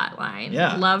great plot line.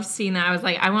 Yeah. Loved seeing that. I was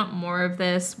like, I want more of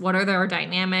this. What are their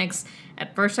dynamics?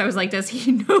 At first I was like, does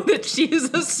he know that she is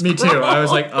a Skrull? Me too. I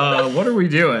was like, what are we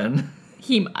doing?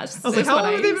 He must. I was like, how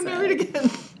long have they been married again?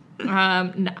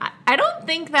 No, I don't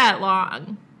think that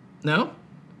long. No?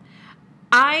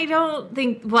 I don't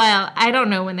think, well, I don't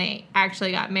know when they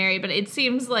actually got married, but it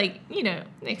seems like,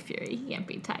 Nick Fury, he can't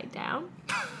be tied down.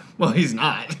 Well, he's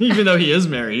not, even though he is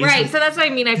married. Right, so that's what I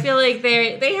mean. I feel like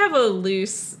they have a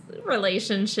loose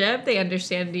relationship. They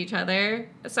understand each other.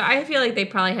 So I feel like they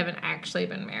probably haven't actually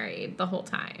been married the whole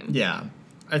time. Yeah,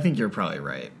 I think you're probably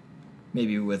right.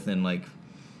 Maybe within,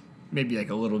 maybe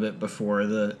a little bit before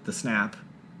the snap.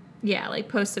 Yeah, like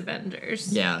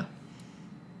post-Avengers. Yeah.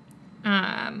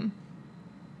 I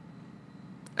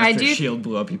After do. S.H.I.E.L.D.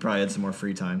 blew up, he probably had some more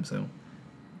free time, so.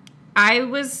 I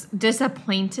was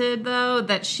disappointed, though,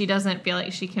 that she doesn't feel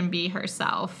like she can be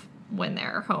herself when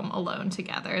they're home alone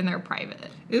together and they're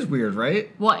private. It is weird, right?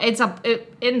 Well, it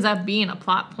ends up being a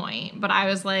plot point, but I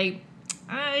was like,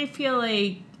 I feel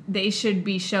like they should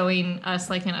be showing us,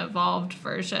 an evolved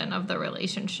version of the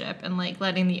relationship and,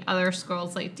 letting the other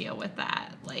Skrulls, deal with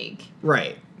that.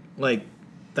 Right.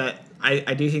 That...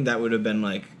 I do think that would have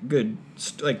been, good,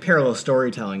 parallel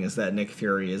storytelling is that Nick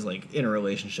Fury is, in a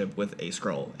relationship with a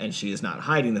Skrull, and she is not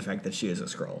hiding the fact that she is a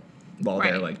Skrull while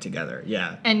they're, together.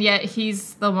 Yeah. And yet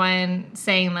he's the one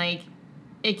saying,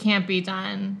 it can't be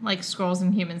done. Skrulls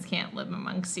and humans can't live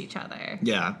amongst each other.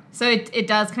 Yeah. So it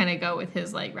does kind of go with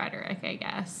his, rhetoric, I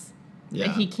guess.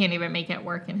 Yeah. He can't even make it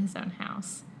work in his own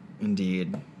house.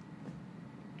 Indeed.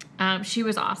 She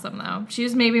was awesome, though. She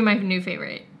was maybe my new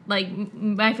favorite.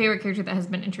 My favorite character that has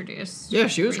been introduced. Yeah,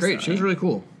 she was recently. great. She was really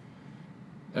cool.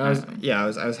 I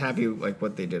was happy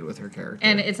what they did with her character.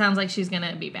 And it sounds like she's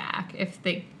gonna be back if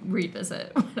they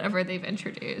revisit whatever they've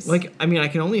introduced. I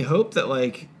can only hope that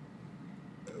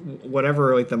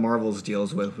whatever the Marvels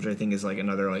deals with, which I think is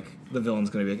another the villain's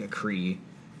gonna be a Kree.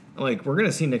 We're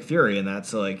gonna see Nick Fury in that,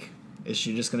 so is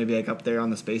she just going to be up there on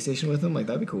the space station with him?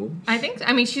 That'd be cool. I think.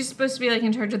 I mean, she's supposed to be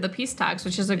in charge of the peace talks,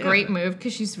 which is a great move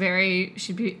because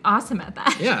she'd be awesome at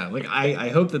that. Yeah, I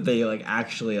hope that they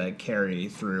actually carry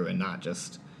through and not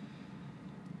just.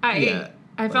 I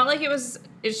felt like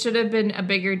it should have been a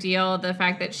bigger deal. The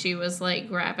fact that she was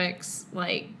Gravik's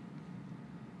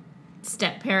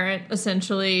step parent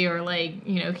essentially, or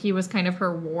he was kind of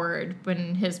her ward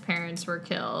when his parents were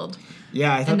killed.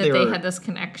 Yeah, I thought and they had this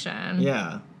connection.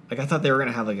 Yeah. I thought they were going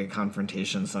to have, a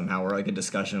confrontation somehow, or, a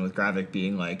discussion with Gravik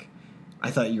being, I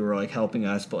thought you were, helping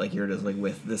us, but, you're just,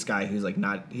 with this guy who's,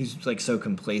 not... He's, so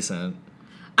complacent.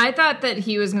 I thought that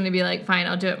he was going to be fine,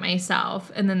 I'll do it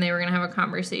myself, and then they were going to have a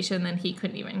conversation, then he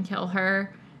couldn't even kill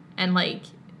her, and,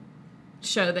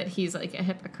 show that he's, a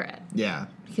hypocrite. Yeah.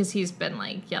 Because he's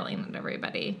been, yelling at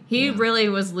everybody. He really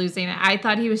was losing it. I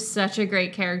thought he was such a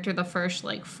great character the first,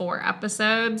 4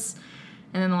 episodes.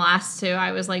 And then the last 2,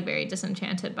 I was, very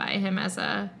disenchanted by him as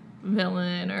a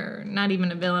villain, or not even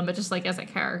a villain, but just, as a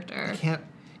character.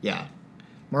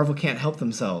 Marvel can't help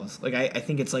themselves. I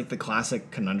think it's, the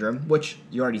classic conundrum, which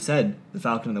you already said, the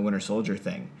Falcon and the Winter Soldier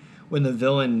thing. When the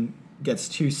villain gets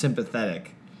too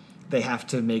sympathetic, they have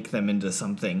to make them into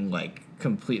something,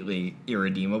 completely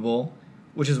irredeemable,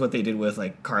 which is what they did with,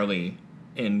 Carly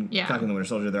in Falcon and the Winter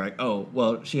Soldier. They're oh,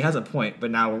 well, she has a point,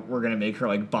 but now we're going to make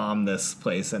her, bomb this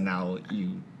place, and now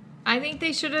you... I think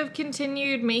they should have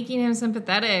continued making him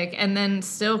sympathetic and then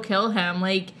still kill him.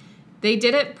 They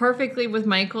did it perfectly with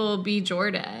Michael B.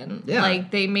 Jordan. Yeah.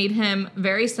 They made him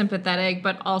very sympathetic,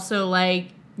 but also,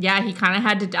 he kind of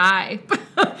had to die.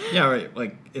 Yeah,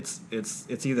 right. It's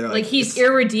either, he's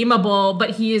irredeemable,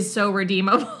 but he is so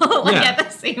redeemable, at the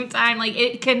same time.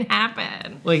 It can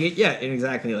happen.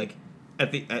 Exactly.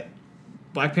 At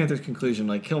Black Panther's conclusion,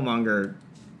 Killmonger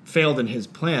failed in his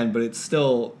plan, but it's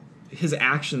still his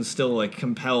actions still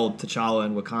compelled T'Challa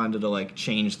and Wakanda to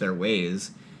change their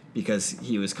ways, because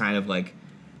he was kind of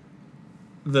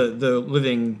the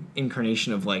living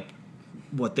incarnation of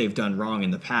what they've done wrong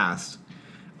in the past.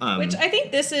 Which I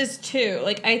think this is too.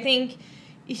 I think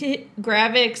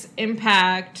Gravik's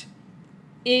impact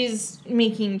is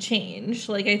making change.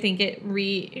 I think it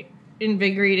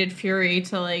reinvigorated Fury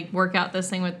to work out this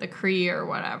thing with the Kree or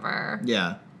whatever.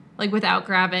 Yeah. Without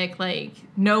Gravik,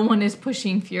 no one is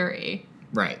pushing Fury.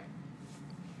 Right.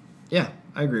 Yeah,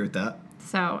 I agree with that.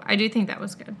 So I do think that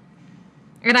was good.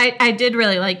 And I did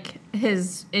really like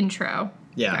his intro.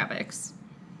 Yeah. Gravik's.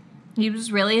 He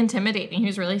was really intimidating. He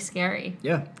was really scary.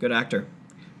 Yeah, good actor.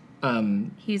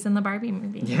 He's in the Barbie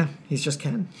movie. Yeah, he's just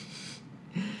Ken.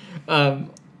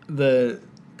 The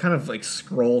kind of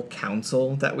Skrull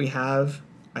council that we have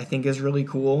I think is really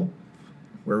cool.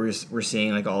 Where we're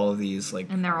seeing like all of these like,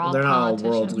 and they're not all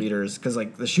world leaders, because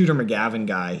like the Shooter McGavin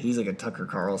guy, he's like a Tucker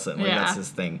Carlson, like that's his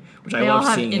thing, which I love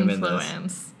seeing him in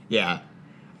this. Yeah,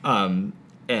 and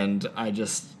I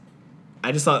just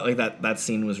thought like that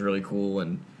scene was really cool,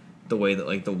 and the way that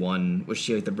like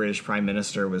the British Prime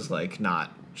Minister was like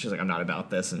she's like, I'm not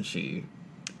about this, and she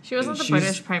wasn't the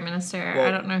British Prime Minister. Well, I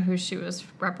don't know who she was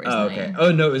representing. Oh, okay.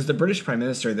 Oh no, it was the British Prime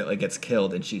Minister that like gets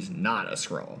killed, and she's not a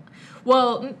Skrull.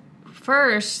 Well.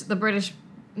 First, the British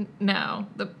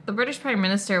Prime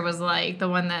Minister was, like, the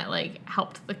one that, like,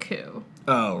 helped the coup.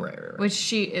 Oh, right. Which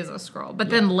she is a Skrull.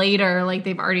 But then later, like,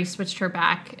 they've already switched her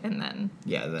back, and then...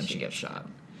 Yeah, then she gets shot.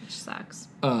 Which sucks.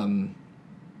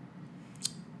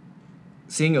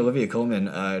 Seeing Olivia Colman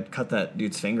cut that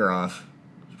dude's finger off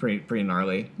was pretty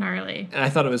gnarly. Gnarly. And I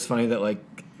thought it was funny that, like,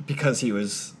 because he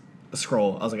was a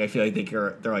Skrull, I was like, I feel like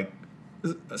they're like,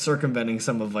 circumventing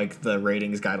some of like the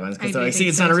ratings guidelines because they're like, see,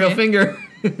 it's not a real finger.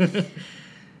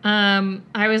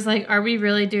 I was like, are we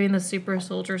really doing the super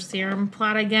soldier serum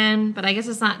plot again? But I guess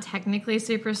it's not technically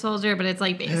super soldier, but it's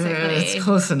like basically it's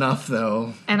close enough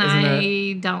though, and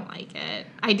I don't like it.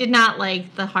 I did not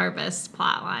like the Harvest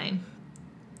plot line.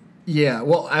 Yeah,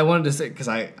 well, I wanted to say, because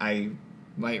I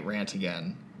might rant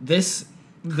again, this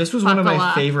was one of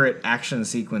my favorite action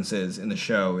sequences in the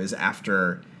show, is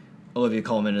after Olivia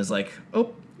Colman is like,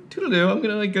 oh, toodaloo, I'm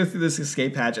gonna like go through this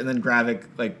escape hatch, and then Gravik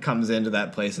like comes into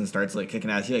that place and starts like kicking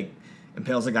ass. He like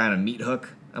impales a guy on a meat hook.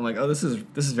 I'm like, oh, this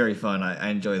is very fun. I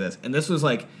enjoy this. And this was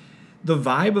like the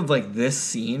vibe of like this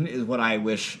scene is what I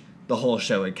wish the whole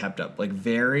show had kept up. Like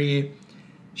very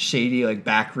shady, like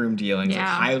backroom dealings, like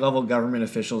high level government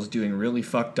officials doing really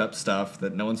fucked up stuff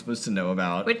that no one's supposed to know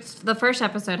about. Which the first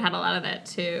episode had a lot of that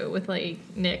too, with like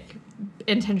Nick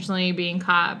intentionally being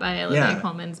caught by Olivia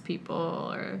Colman's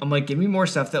people. Or I'm like, give me more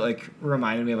stuff that like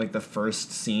reminded me of like the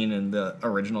first scene in the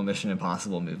original Mission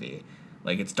Impossible movie.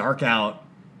 Like it's dark out,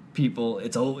 people.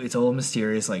 It's all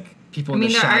mysterious. Like people in the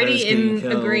shadows getting killed.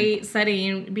 They're already in a great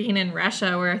setting, being in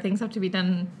Russia, where things have to be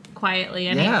done quietly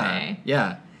anyway.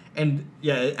 Yeah. And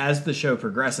yeah, as the show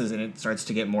progresses and it starts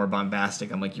to get more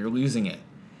bombastic, I'm like, you're losing it.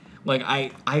 Like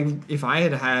I if I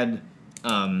had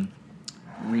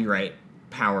rewrite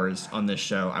powers on this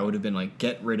show, I would have been like,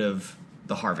 get rid of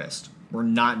the Harvest. We're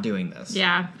not doing this.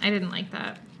 Yeah, I didn't like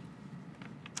that.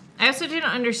 I also didn't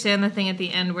understand the thing at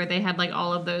the end where they had like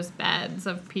all of those beds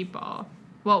of people.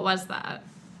 What was that?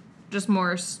 Just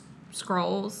more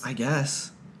Skrulls? I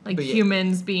guess. Like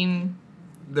humans being...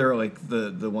 They're like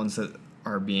the ones that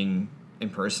are being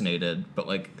impersonated, but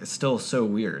like it's still so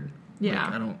weird. Yeah.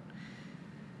 Like, I don't...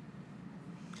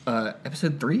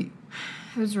 episode 3.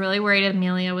 I was really worried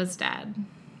Amelia was dead.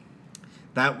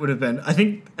 That would have been... I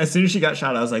think as soon as she got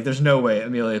shot, I was like, there's no way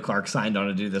Amelia Clarke signed on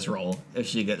to do this role if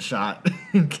she gets shot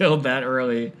and killed that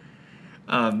early.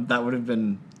 That would have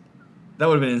been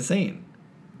insane.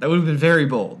 That would have been very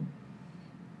bold.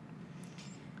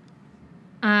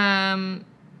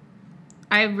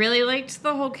 I really liked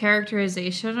the whole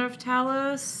characterization of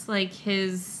Talos. Like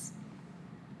his...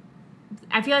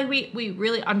 I feel like we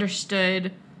really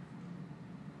understood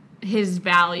his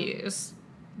values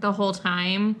the whole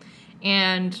time.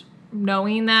 And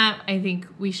knowing that, I think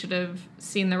we should have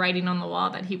seen the writing on the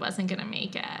wall that he wasn't going to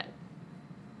make it.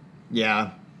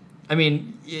 Yeah. I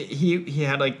mean, he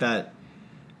had like that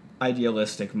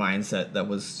idealistic mindset that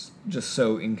was just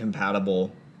so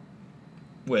incompatible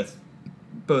with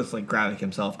both like Gravik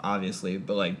himself, obviously,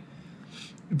 but like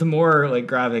the more like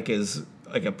Gravik is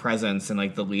like a presence and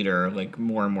like the leader, like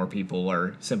more and more people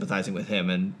are sympathizing with him,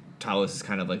 and Talos is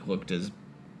kind of like looked as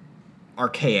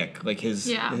archaic. Like his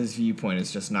viewpoint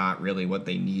is just not really what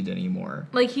they need anymore.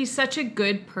 Like he's such a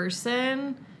good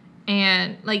person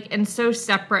and so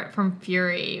separate from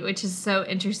Fury, which is so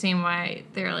interesting why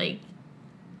they're like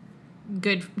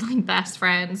good, like best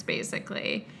friends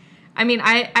basically. I mean,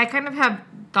 I kind of have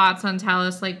thoughts on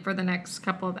Talos like for the next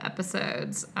couple of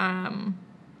episodes.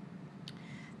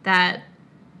 That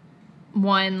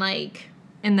one, like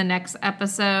in the next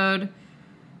episode,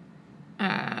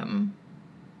 I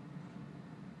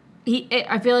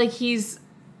feel like he's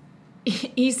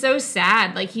so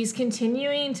sad. Like he's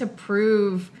continuing to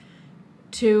prove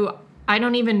to I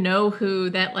don't even know who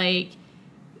that like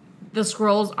the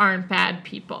Skrulls aren't bad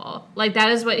people. Like that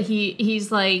is what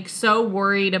he's like so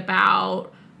worried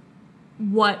about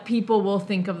what people will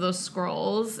think of those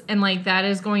Skrulls, and like that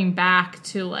is going back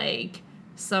to like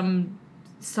some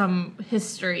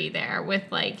history there with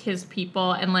like his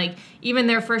people, and like even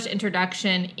their first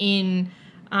introduction in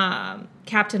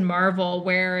Captain Marvel,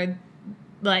 where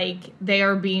like they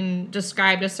are being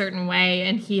described a certain way,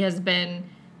 and he has been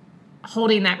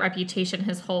holding that reputation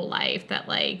his whole life that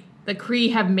like the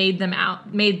Kree have made the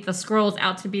Skrulls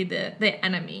out to be the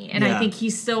enemy. And I think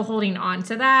he's still holding on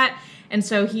to that. And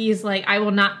so he's like, I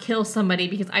will not kill somebody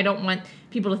because I don't want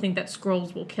people to think that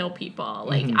Skrulls will kill people.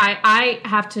 Like, I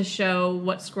have to show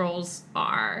what Skrulls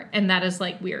are, and that is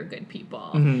like, we are good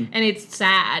people. And it's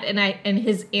sad. And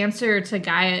his answer to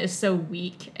Gaia is so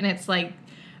weak. And it's like,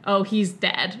 oh, he's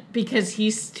dead because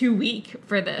he's too weak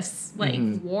for this, like,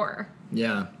 war.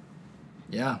 Yeah.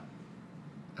 Yeah.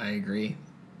 I agree.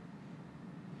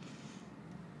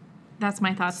 That's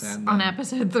my thoughts on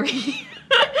episode 3.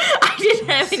 I didn't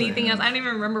have anything else. I don't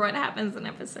even remember what happens in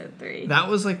episode 3. That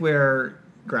was like where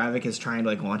Gravik is trying to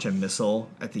like launch a missile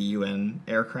at the UN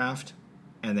aircraft,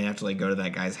 and they have to like go to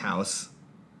that guy's house.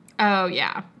 Oh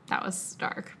yeah, that was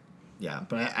dark. Yeah,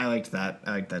 but I liked that.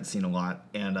 I liked that scene a lot,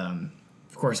 and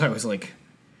of course I was like,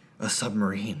 a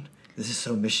submarine. This is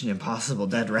so Mission Impossible,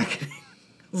 Dead Reckoning.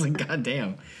 I was like, God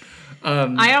damn.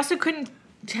 I also couldn't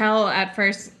tell at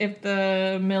first if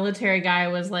the military guy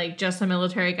was like just a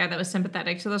military guy that was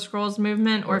sympathetic to the Skrulls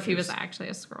movement or if he was actually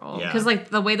a Skrull. Because like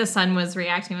the way the sun was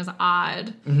reacting was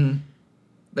odd.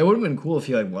 That would have been cool if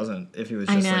he like wasn't, if he was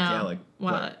just like, yeah, like,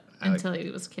 well, until he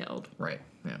was killed. Right.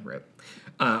 Yeah, right.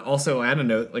 Also, I had a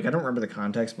note, like, I don't remember the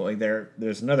context, but like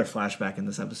there's another flashback in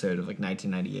this episode of like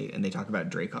 1998, and they talk about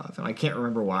Dreykov, and I can't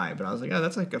remember why, but I was like, oh,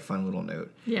 that's like a fun little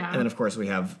note. Yeah. And then of course we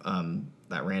have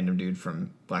that random dude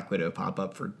from Black Widow pop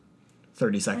up for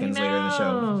 30 seconds later in the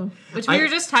show. Which we were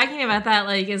just talking about that,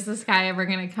 like, is this guy ever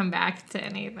going to come back to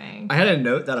anything? I had a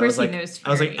note that I was like,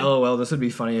 Fury. LOL, this would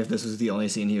be funny if this was the only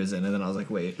scene he was in, and then I was like,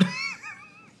 wait,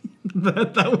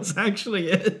 that was actually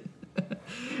it.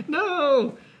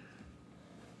 No.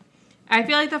 I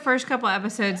feel like the first couple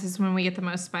episodes is when we get the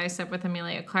most spice up with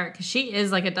Emilia Clarke, because she is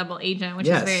like a double agent, which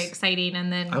is very exciting.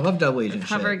 And then I love double agent. The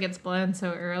cover gets blown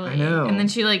so early. I know. And then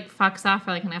she like fucks off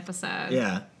for like an episode.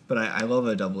 Yeah, but I love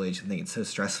a double agent thing. It's so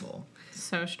stressful.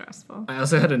 So stressful. I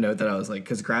also had a note that I was like,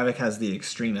 because Gravik has the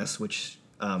Extremis, which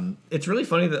it's really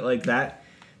funny that like that.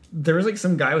 There was like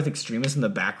some guy with Extremis in the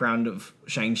background of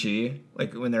Shang-Chi,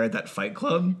 like when they're at that fight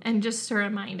club. And just to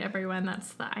remind everyone,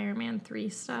 that's the Iron Man 3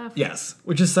 stuff. Yes,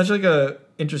 which is such like a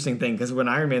interesting thing, because when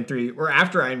Iron Man 3, or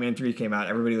after Iron Man 3 came out,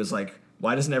 everybody was like,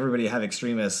 why doesn't everybody have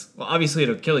Extremis? Well, obviously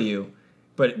it'll kill you,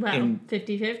 but in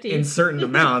 50-50. In certain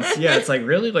amounts, yeah, it's like,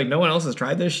 really? Like no one else has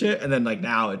tried this shit? And then like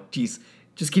now it just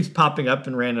keeps popping up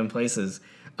in random places.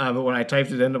 But when I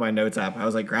typed it into my notes app, I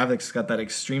was like, Gravik's got that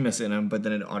Extremis in him, but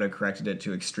then it auto-corrected it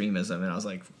to extremism, and I was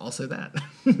like, also that.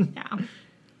 Yeah.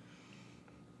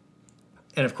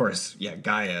 And of course, yeah,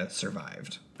 Gaia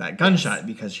survived that gunshot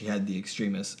because she had the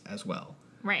Extremis as well.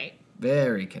 Right.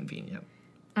 Very convenient.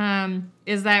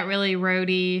 Is that really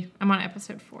Rhodey? I'm on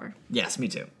episode 4. Yes, me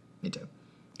too.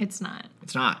 It's not.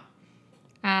 It's not.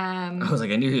 I was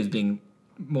like, I knew he was being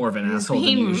more of an asshole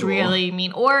than usual. Really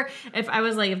mean. Or if I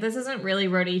was like, if this isn't really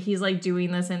Rhodey, he's like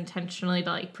doing this intentionally to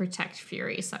like protect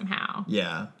Fury somehow.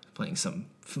 Yeah, playing some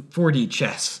 4D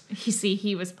chess.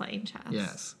 He was playing chess.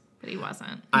 Yes. But he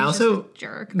wasn't. I also just a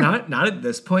jerk. Not at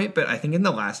this point, but I think in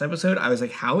the last episode, I was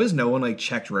like, how has no one like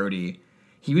checked Rhodey?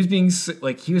 He was being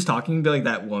like, he was talking to like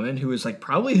that woman who was like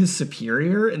probably his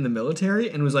superior in the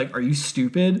military, and was like, "Are you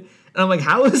stupid?" And I'm like,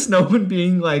 how is no one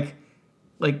being like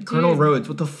Colonel Rhodes?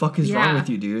 What the fuck is wrong with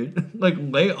you, dude? Like,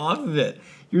 lay off of it.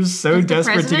 You're so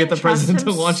desperate to get the president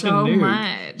to launch a nuke.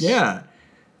 Much. Yeah,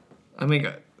 I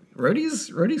mean,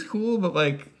 Rhodey's cool, but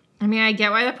like. I mean, I get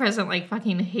why the president, like,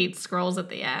 fucking hates Skrulls at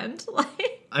the end.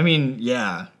 Like, I mean,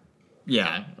 yeah.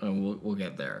 We'll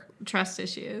get there. Trust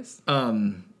issues.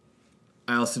 I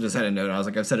also just had a note. I was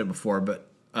like, I've said it before, but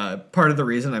part of the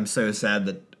reason I'm so sad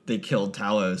that they killed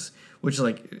Talos, which,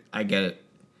 like, I get it.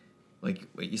 Like,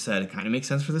 what you said, it kind of makes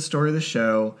sense for the story of the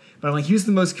show. But I'm like, he was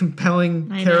the most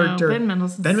compelling character. Ben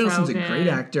Mendelsohn's a great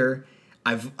actor.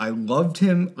 I loved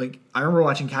him. Like, I remember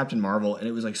watching Captain Marvel, and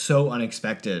it was, like, so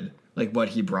unexpected. Like, what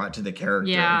he brought to the character.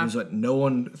 Yeah. It was what no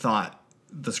one thought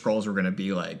the Skrulls were going to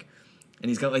be like. And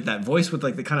he's got, like, that voice with,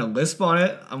 like, the kind of lisp on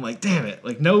it. I'm like, damn it.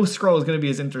 Like, no Skrull is going to be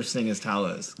as interesting as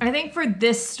Talos. I think for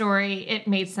this story, it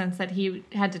made sense that he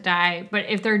had to die. But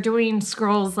if they're doing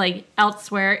Skrulls, like,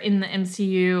 elsewhere in the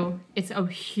MCU, it's a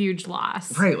huge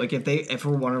loss. Right. Like, if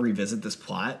we want to revisit this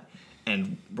plot,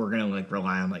 and we're going to, like,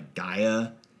 rely on, like, Gaia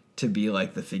to be,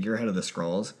 like, the figurehead of the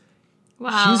Skrulls.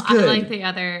 Well, she's good. I like the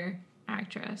other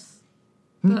actress.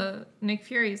 The Nick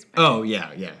Fury's wife. Oh,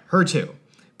 yeah. Her too.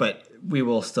 But we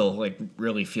will still, like,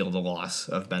 really feel the loss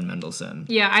of Ben Mendelsohn.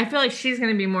 Yeah, I feel like she's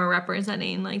going to be more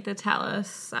representing, like, the Talos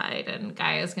side, and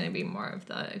Gaia's going to be more of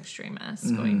the extremists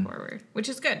going forward, which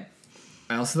is good.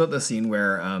 I also thought the scene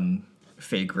where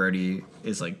fake Rhodey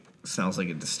is, like, smells like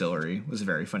a distillery was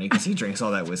very funny because he drinks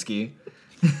all that whiskey.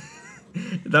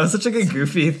 That was such like a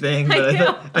goofy thing, but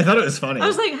I thought it was funny. I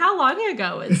was like, how long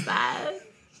ago was that?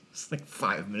 It's like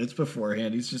 5 minutes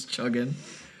beforehand. He's just chugging.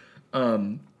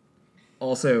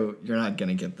 Also, you're not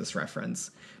gonna get this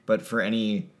reference, but for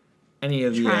any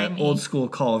of the old school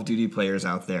Call of Duty players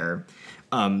out there,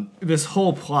 this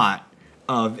whole plot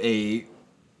of a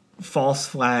false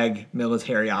flag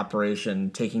military operation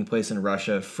taking place in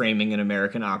Russia, framing an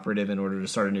American operative in order to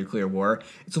start a nuclear war.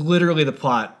 It's literally the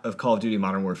plot of Call of Duty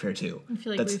Modern Warfare 2. I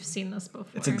feel like we've seen this before.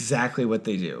 It's exactly what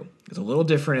they do. It's a little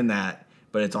different in that,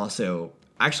 but it's also...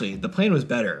 Actually, the plan was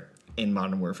better in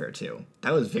Modern Warfare 2.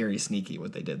 That was very sneaky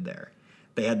what they did there.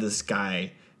 They had this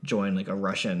guy join like a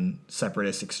Russian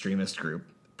separatist extremist group,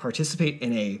 participate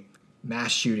in a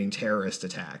mass shooting terrorist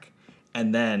attack,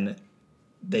 and then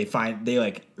they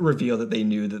reveal that they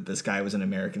knew that this guy was an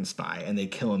American spy, and they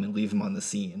kill him and leave him on the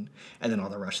scene. And then all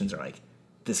the Russians are like,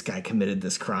 this guy committed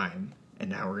this crime, and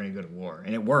now we're going to go to war.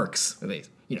 And it works.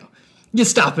 You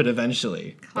stop it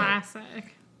eventually. Classic.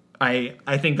 But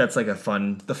I think that's like a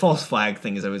fun... The false flag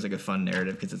thing is always like a fun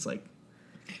narrative, because it's like,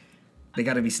 they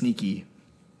got to be sneaky.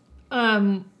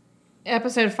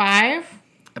 Episode 5?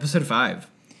 Episode 5.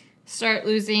 Start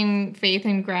losing faith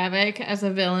in Gravik as a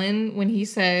villain when he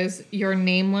says, you're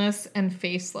nameless and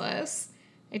faceless.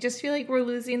 I just feel like we're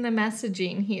losing the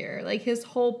messaging here. Like, his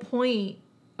whole point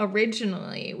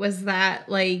originally was that,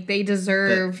 like, they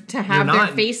deserve to have their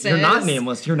faces. You're not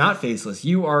nameless. You're not faceless.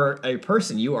 You are a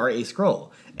person. You are a Skrull.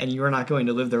 And you are not going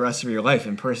to live the rest of your life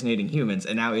impersonating humans.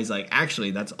 And now he's like,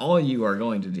 actually, that's all you are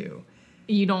going to do.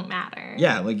 You don't matter.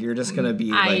 Yeah, like, you're just going to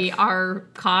be our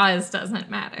cause doesn't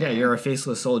matter. Yeah, you're a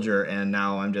faceless soldier, and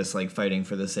now I'm just, like, fighting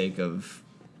for the sake of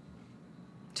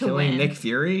killing Nick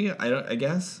Fury, I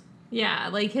guess? Yeah,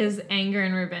 like, his anger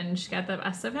and revenge got the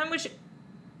best of him, which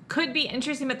could be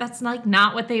interesting, but that's, like,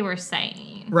 not what they were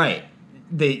saying. Right.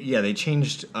 They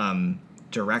changed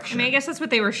direction. I mean, I guess that's what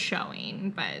they were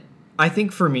showing, but... I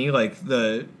think for me, like,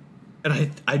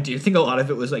 and I do think a lot of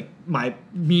it was, like,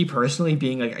 me personally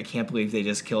being, like, I can't believe they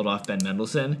just killed off Ben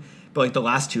Mendelsohn. But, like, the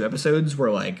last 2 episodes were,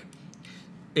 like,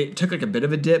 it took, like, a bit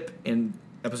of a dip in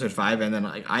episode 5, and then,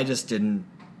 like, I just didn't...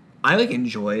 I, like,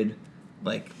 enjoyed,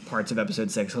 like, parts of episode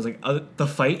 6. I was like, the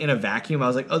fight in a vacuum, I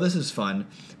was like, oh, this is fun.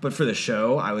 But for the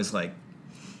show, I was like...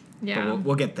 Yeah.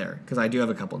 We'll get there, because I do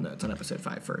have a couple notes on episode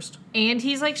 5 first. And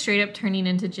he's, like, straight up turning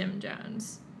into Jim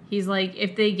Jones. He's like,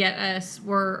 if they get us,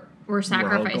 we're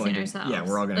sacrificing ourselves. Yeah,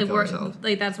 we're all going to kill ourselves.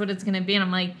 Like, that's what it's going to be. And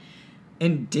I'm like...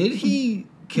 And did he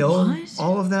kill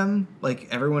all of them? Like,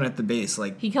 everyone at the base?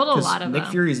 Like, he killed a lot of them.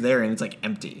 Nick Fury's there, and it's, like,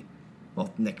 empty.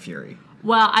 Well, Nick Fury.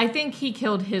 Well, I think he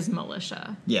killed his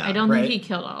militia. Yeah, I don't think he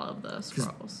killed all of the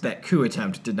Skrulls. That coup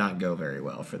attempt did not go very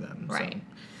well for them. Right.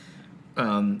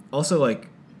 So. Also, like...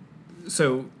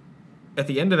 So, at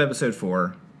the end of episode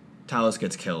 4, Talos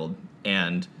gets killed,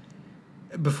 and...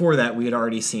 Before that, we had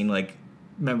already seen, like,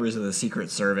 members of the Secret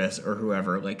Service or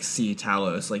whoever, like, see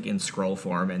Talos, like, in Skrull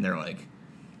form, and they're like,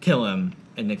 kill him.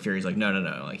 And Nick Fury's like, no,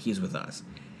 like, he's with us.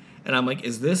 And I'm like,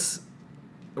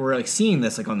 we're, like, seeing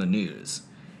this, like, on the news.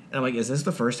 And I'm like, is this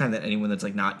the first time that anyone that's,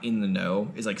 like, not in the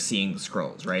know is, like, seeing the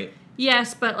Skrulls, right?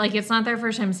 Yes, but, like, it's not their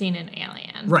first time seeing an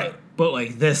alien. Right. But,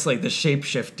 like, this, like, the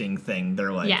shape-shifting thing,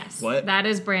 they're like, yes, what? That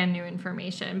is brand new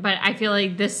information. But I feel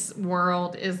like this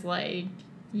world is, like...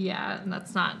 Yeah, and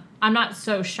I'm not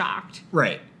so shocked.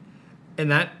 Right.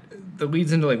 And that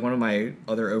leads into, like, one of my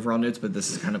other overall notes, but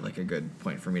this is kind of, like, a good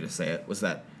point for me to say it, was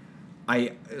that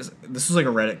this was, like, a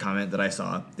Reddit comment that I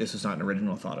saw. This was not an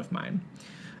original thought of mine.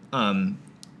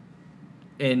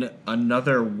 In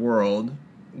another world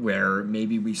where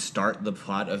maybe we start the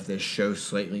plot of this show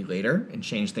slightly later and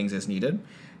change things as needed,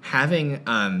 having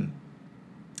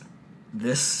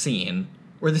this scene...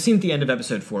 Or the scene at the end of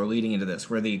episode 4 leading into this,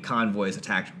 where the convoys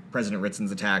attacked, President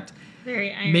Ritzen's attacked.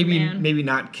 Very Iron Man. Maybe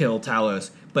not kill Talos,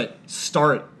 but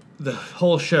start the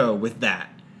whole show with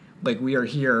that. Like, we are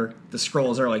here, the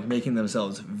Skrulls are, like, making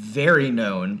themselves very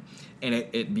known, and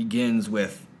it begins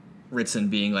with Ritzen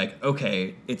being like,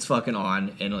 okay, it's fucking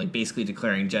on, and, like, basically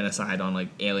declaring genocide on, like,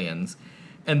 aliens.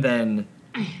 And then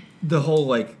the whole,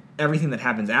 like, everything that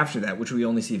happens after that, which we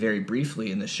only see very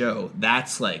briefly in the show,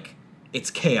 that's, like... It's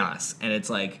chaos, and it's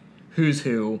like, who's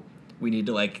who? We need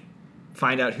to, like,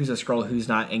 find out who's a Skrull, who's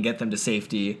not, and get them to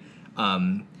safety.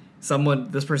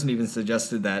 This person even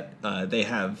suggested that they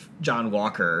have John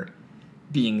Walker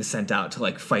being sent out to,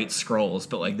 like, fight Skrulls,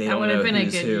 but, like, they don't know who's who. That would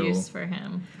have been a good use for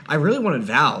him. I really wanted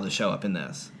Val to show up in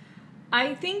this.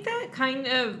 I think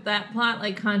that plot,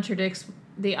 like, contradicts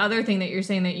the other thing that you're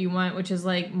saying that you want, which is,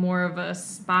 like, more of a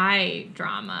spy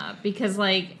drama, because,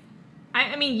 like,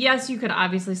 I mean, yes, you could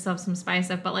obviously still have some spy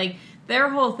stuff, but like their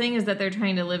whole thing is that they're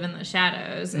trying to live in the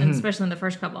shadows, and especially in the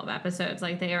first couple of episodes,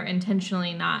 like they are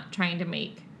intentionally not trying to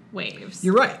make waves.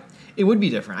 You're right. It would be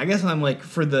different. I guess I'm like,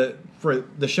 for the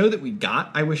show that we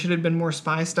got, I wish it had been more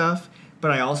spy stuff,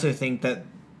 but I also think that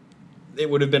it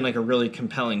would have been like a really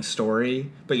compelling story.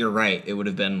 But you're right, it would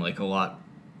have been like a lot.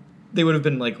 They would have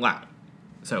been like loud.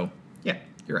 So yeah,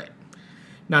 you're right.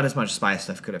 Not as much spy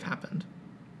stuff could have happened.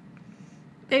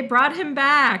 They brought him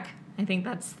back. I think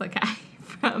that's the guy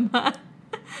from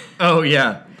oh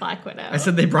yeah, Black Widow. I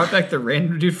said they brought back the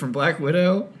random dude from Black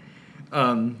Widow,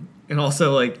 and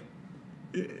also like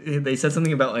they said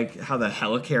something about like how the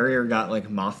helicarrier got like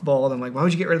mothballed. I'm like, why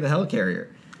would you get rid of the helicarrier?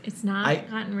 It's not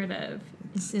gotten rid of.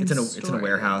 It's in a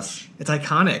warehouse. It's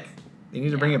iconic. They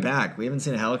need to bring it back. We haven't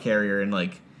seen a helicarrier in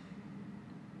like,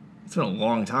 it's been a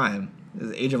long time.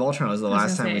 Age of Ultron was the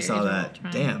last time we saw that.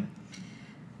 Damn.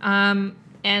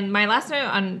 And my last note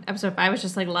on episode 5 was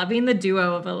just like loving the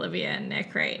duo of Olivia and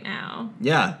Nick right now.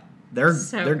 Yeah, they're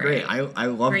great. I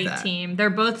love great that. Great team. They're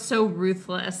both so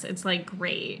ruthless. It's like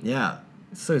great. Yeah,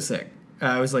 it's so sick.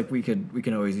 I was like, we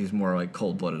can always use more like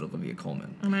cold-blooded Olivia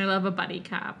Colman. And I love a buddy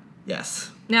cop. Yes.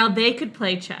 Now they could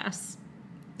play chess.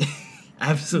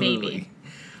 Absolutely.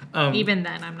 Maybe. Even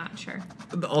then, I'm not sure.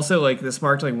 Also, like, this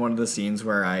marked like one of the scenes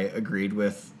where I agreed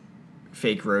with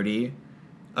fake Rhodey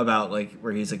about like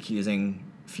where he's accusing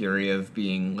Fury of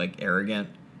being like arrogant,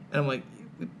 and I'm like,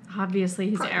 obviously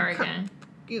he's arrogant.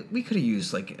 We could have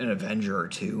used like an Avenger or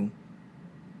two.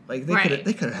 Like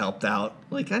they could have helped out.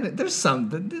 Like there's some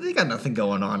they got nothing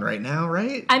going on right now,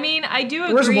 right? I mean, I do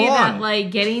agree that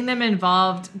like getting them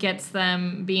involved gets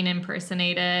them being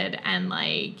impersonated, and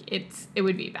like it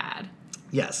would be bad.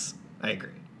 Yes, I agree.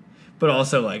 But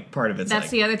also like part of it's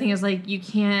that's the other thing is like you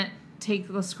can't take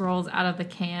the Skrulls out of the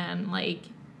can. Like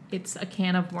it's a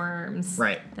can of worms,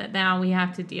 right? That now we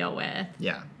have to deal with.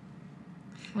 Yeah.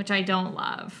 Which I don't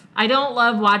love. I don't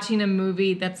love watching a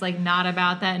movie that's, like, not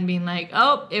about that and being like,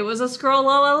 oh, it was a Skrull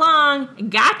all along.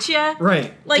 Gotcha.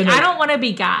 Right. Like, I don't want to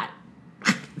be got.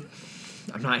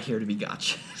 I'm not here to be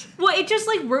gotcha. Well, it just,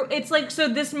 like, it's like, so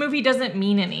this movie doesn't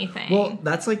mean anything. Well,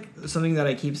 that's, like, something that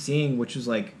I keep seeing, which is,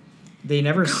 like, they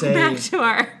never say... Go back to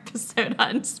our episode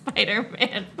on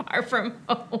Spider-Man Far From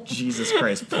Home. Jesus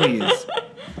Christ, please.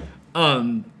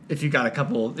 If you got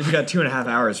 2.5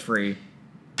 hours free...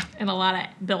 And a lot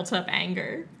of built-up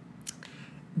anger.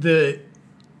 The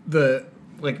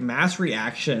like mass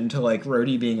reaction to like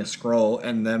Rhodey being a Skrull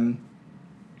and them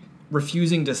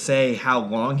refusing to say how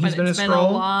long he's been a Skrull. It's been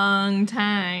a long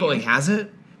time. But like, has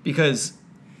it? Because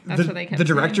the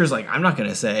director's like, I'm not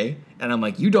gonna say, and I'm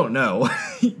like, you don't know.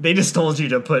 They just told you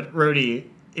to put Rhodey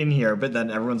in here, but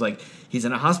then everyone's like, he's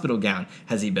in a hospital gown.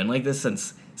 Has he been like this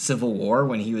since Civil War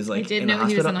when he was like in a hospital?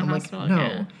 He was in a hospital no.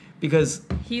 gown. Because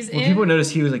people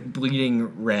noticed he was like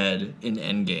bleeding red in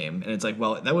Endgame, and it's like,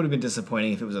 well, that would have been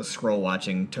disappointing if it was a Skrull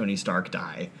watching Tony Stark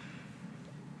die.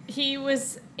 He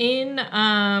was in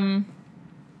one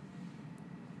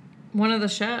of the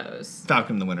shows,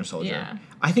 Falcon and the Winter Soldier. Yeah.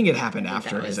 I think it happened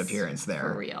after his appearance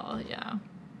there. For real, yeah.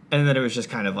 And then it was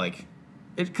just kind of like,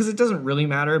 because it doesn't really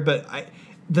matter, but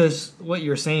what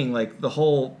you're saying, like the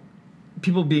whole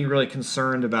people being really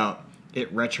concerned about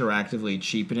it retroactively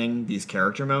cheapening these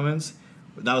character moments,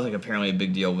 that was like apparently a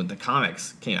big deal when the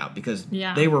comics came out, because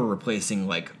they were replacing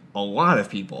like a lot of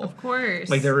people. Of course.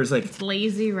 Like there was like... It's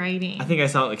lazy writing. I think I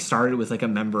saw it like started with like a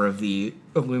member of the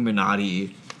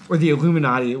Illuminati, or the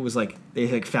Illuminati, it was like they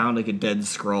like found like a dead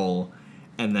Skrull,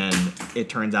 and then it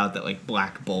turns out that like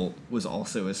Black Bolt was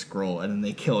also a Skrull, and then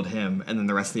they killed him, and then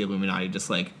the rest of the Illuminati just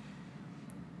like,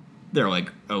 they're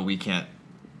like, oh, we can't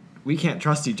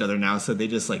trust each other now, so they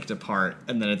just like depart,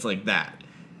 and then it's like that.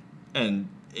 And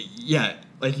yeah,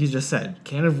 like you just said,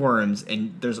 can of worms,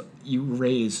 and you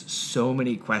raise so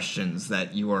many questions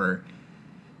that you are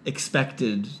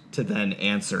expected to then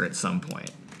answer at some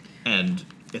point. And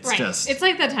it's it's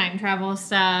like the time travel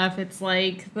stuff, it's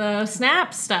like the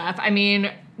snap stuff. I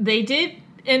mean, they did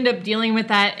end up dealing with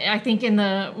that, I think, in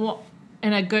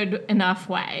a good enough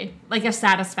way, like a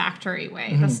satisfactory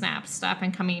way, the snap stuff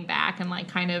and coming back and like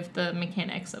kind of the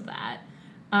mechanics of that.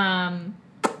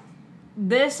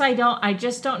 This I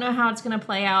just don't know how it's going to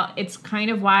play out. It's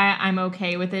kind of why I'm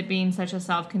okay with it being such a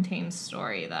self-contained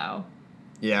story, though.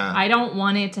 Yeah. I don't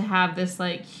want it to have this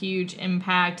like huge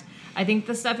impact. I think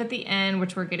the stuff at the end,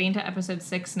 which we're getting to episode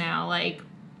 6 now, like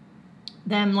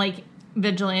them like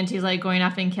vigilantes like going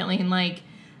off and killing, like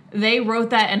they wrote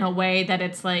that in a way that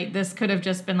it's like this could have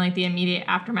just been like the immediate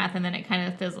aftermath, and then it kind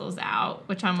of fizzles out,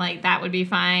 which I'm like, that would be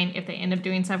fine. If they end up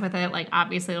doing stuff with it, like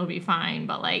obviously it'll be fine,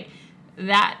 but like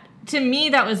that to me,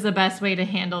 that was the best way to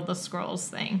handle the Skrulls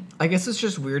thing. I guess it's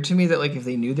just weird to me that, like, if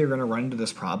they knew they were going to run into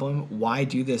this problem, why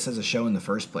do this as a show in the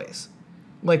first place?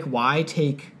 Like, why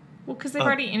take... Well, because they've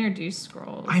already introduced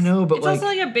Skrulls. I know, but it's also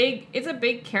like it's a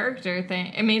big character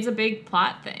thing. I mean, it's a big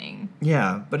plot thing.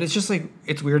 Yeah, but it's just like,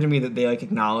 it's weird to me that they like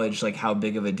acknowledge like how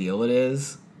big of a deal it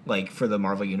is, like for the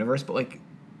Marvel Universe. But like,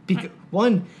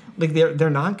 one, like they're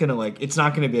not gonna like, it's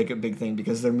not gonna be like a big thing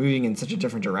because they're moving in such a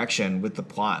different direction with the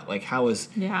plot. Like, there's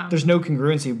no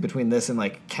congruency between this and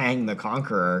like Kang the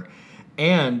Conqueror,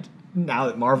 and now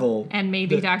that Marvel and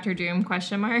maybe Doctor Doom ?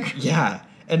 Yeah,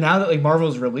 and now that like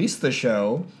Marvel's released the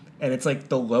show. And it's like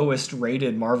the lowest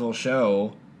rated Marvel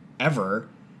show ever,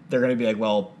 they're going to be like,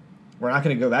 well, we're not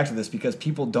going to go back to this because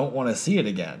people don't want to see it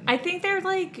again. I think they're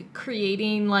like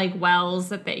creating like wells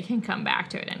that they can come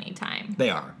back to at any time. They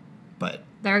are, but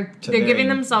they're giving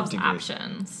themselves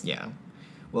options. Yeah,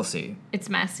 we'll see. It's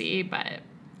messy, but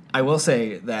I will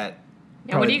say that.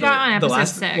 Yeah, what do you got on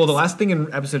episode 6? Well, the last thing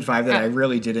in episode 5 that I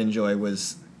really did enjoy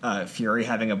was Fury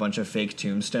having a bunch of fake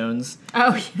tombstones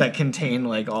that contain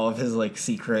like all of his like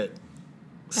secret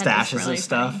stashes really of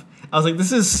stuff. Funny. I was like,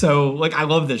 this is so like, I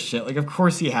love this shit. Like, of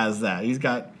course he has that. He's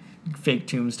got fake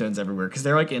tombstones everywhere because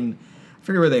they're like in, I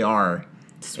forget where they are.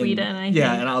 Sweden, I think.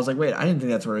 Yeah, and I was like, wait, I didn't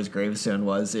think that's where his gravestone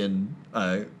was in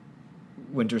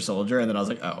Winter Soldier, and then I was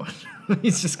like, oh,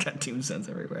 he's just got tombstones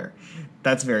everywhere.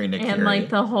 That's very Nick Fury. And like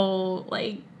the whole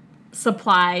like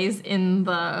supplies in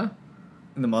the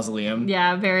mausoleum.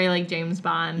 Yeah, very like James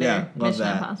Bond. Yeah, love Mission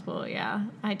that. Impossible. Yeah,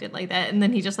 I did like that. And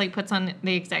then he just like puts on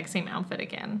the exact same outfit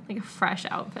again, like a fresh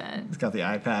outfit. He's got the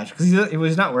eye patch because he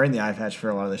was not wearing the eye patch for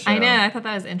a lot of the show. I know. I thought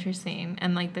that was interesting,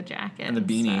 and like the jacket and the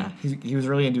beanie. He was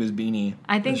really into his beanie.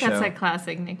 I think that's a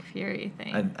classic Nick Fury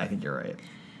thing. I think you're right.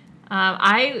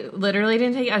 I literally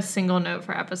didn't take a single note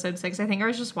for episode 6. I think I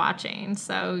was just watching.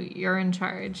 So you're in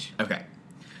charge. Okay.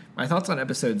 My thoughts on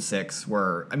episode 6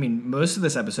 were, I mean, most of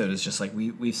this episode is just like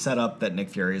we've set up that Nick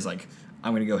Fury is like,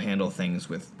 I'm going to go handle things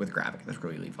with Gravik. That's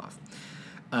where we leave off.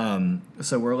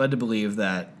 So we're led to believe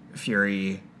that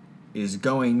Fury is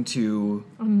going to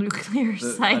a nuclear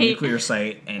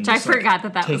site, and which I forgot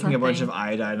that taking was a bunch of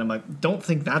iodine. I'm like, don't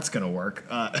think that's going to work.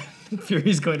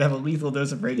 Fury's going to have a lethal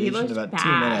dose of radiation in about 2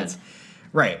 minutes.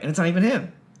 Right, and it's not even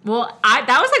him. Well, that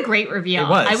was a great reveal. It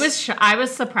was. I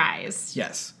was surprised.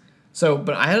 Yes. So,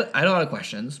 but I had a lot of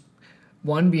questions.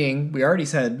 One being, we already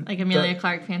said... Like Emilia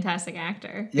Clarke, fantastic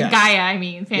actor. Yes. Gaia,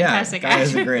 fantastic actor.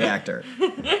 Gaia's a great actor.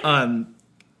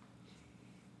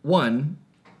 One,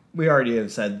 we already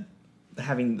have said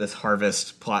having this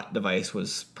harvest plot device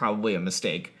was probably a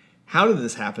mistake. How did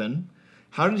this happen?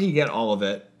 How did he get all of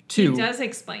it? 2, he does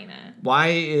explain it. Why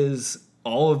is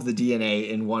all of the DNA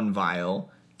in one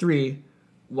vial? 3,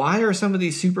 why are some of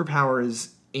these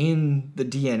superpowers in the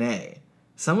DNA?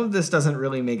 Some of this doesn't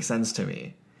really make sense to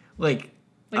me. Like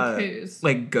whose?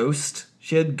 Like Ghost.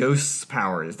 She had Ghost's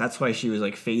powers. That's why she was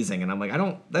like phasing. And I'm like,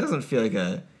 that doesn't feel like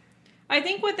a... I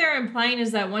think what they're implying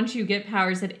is that once you get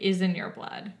powers, it is in your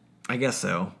blood. I guess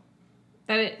so.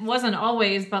 That it wasn't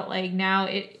always, but like now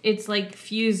it's like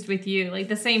fused with you. Like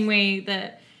the same way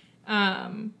that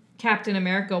Captain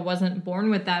America wasn't born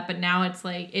with that, but now it's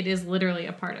like it is literally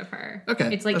a part of her.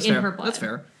 Okay. It's like in fair. her blood. That's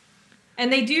fair.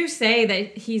 And they do say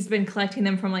that he's been collecting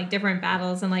them from like different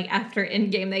battles, and like after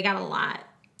Endgame, they got a lot.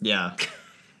 Yeah.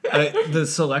 The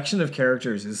selection of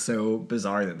characters is so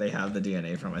bizarre that they have the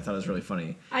DNA from. I thought it was really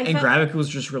funny. Gravik was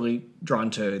just really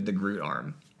drawn to the Groot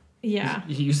arm. Yeah.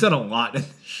 He used that a lot in the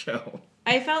show.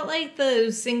 I felt like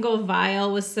the single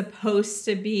vial was supposed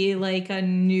to be like a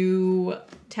new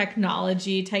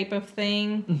technology type of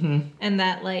thing, and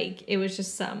that like it was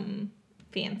just some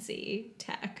fancy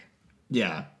tech.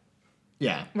 Yeah.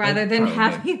 Yeah. Rather than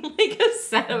having like a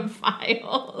set of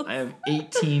vials. I have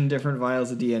 18 different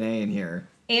vials of DNA in here.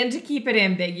 And to keep it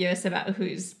ambiguous about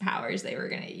whose powers they were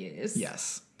going to use.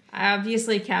 Yes.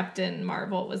 Obviously, Captain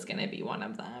Marvel was going to be one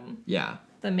of them. Yeah.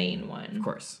 The main one. Of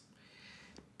course.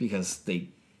 Because they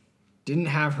didn't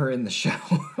have her in the show.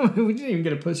 We didn't even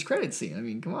get a post-credit scene. I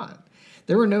mean, come on.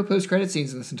 There were no post-credit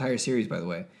scenes in this entire series, by the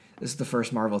way. This is the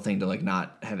first Marvel thing to like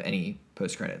not have any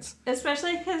post-credits.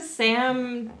 Especially because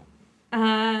Samuel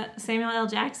L.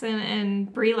 Jackson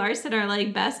and Brie Larson are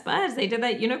like best buds. They did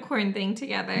that unicorn thing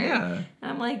together. Yeah.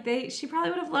 And I'm like, she probably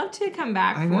would have loved to come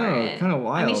back for it. Kind of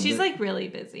wild. I mean, she's like really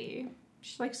busy.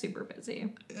 She's like super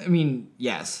busy. I mean,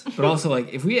 yes. But also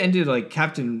like if we ended like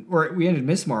we ended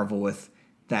Miss Marvel with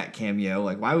that cameo,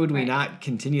 like why would we not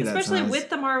continue that? Especially with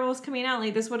the Marvels coming out,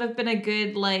 like this would have been a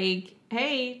good like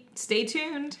hey, stay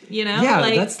tuned.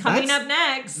 that's coming up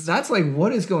next. That's like,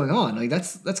 what is going on? Like,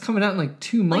 that's coming out in like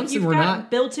 2 months, you've and we're got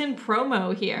not built-in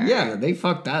promo here. Yeah, they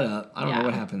fucked that up. I don't know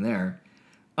what happened there.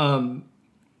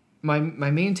 My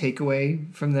main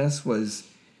takeaway from this was,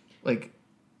 like,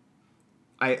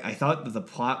 I thought that the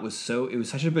plot was it was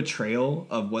such a betrayal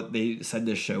of what they said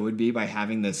this show would be by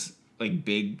having this, like,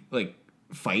 big, like,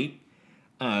 fight,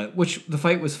 which the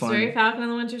fight was fun. It's very Falcon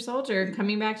and the Winter Soldier,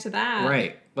 coming back to that.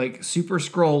 Right. Like, Super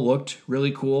Skrull looked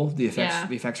really cool. The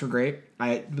effects were great.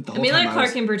 Amelia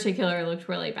Clark in particular looked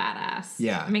really badass.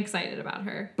 Yeah. I'm excited about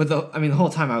her. But the whole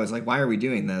time I was like, why are we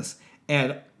doing this?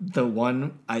 And the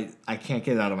one, I can't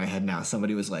get it out of my head now.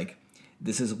 Somebody was like,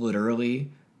 this is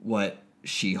literally what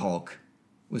She-Hulk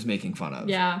was making fun of.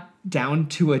 Yeah. Down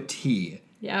to a T.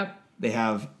 Yep. They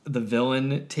have the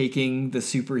villain taking the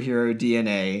superhero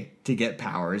DNA to get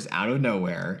powers out of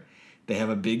nowhere. They have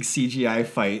a big CGI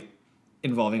fight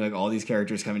involving, like, all these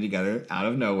characters coming together out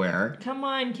of nowhere. Come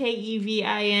on,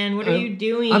 Kevin. What are you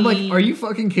doing? I'm like, are you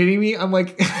fucking kidding me? I'm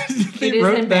like, they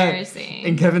wrote that.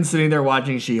 And Kevin's sitting there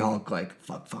watching She-Hulk like,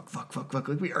 fuck. Like,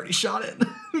 we already shot it.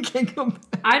 We can't go back.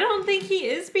 I don't think he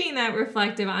is being that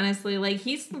reflective, honestly. Like,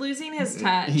 he's losing his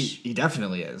touch. He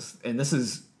definitely is. And this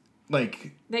is,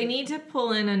 like... They need to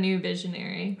pull in a new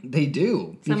visionary. They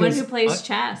do. Someone who plays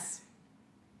chess.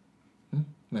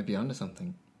 Might be onto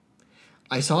something.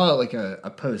 I saw, like,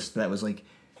 a post that was like,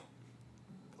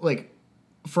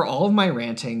 for all of my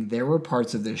ranting, there were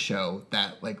parts of this show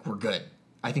that, like, were good.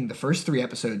 I think the first 3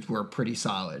 episodes were pretty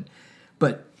solid.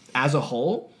 But as a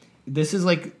whole, this is,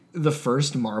 like, the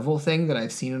first Marvel thing that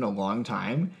I've seen in a long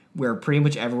time where pretty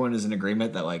much everyone is in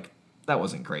agreement that, like, that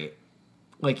wasn't great.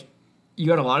 Like, you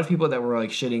got a lot of people that were, like,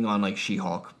 shitting on, like,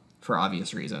 She-Hulk for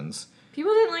obvious reasons.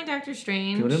 People didn't like Doctor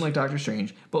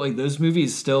Strange. But, like, those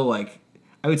movies still, like,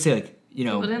 I would say, like,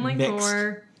 people didn't like mixed.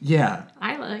 Thor. Yeah.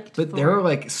 I liked But Thor. there were,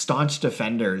 like, staunch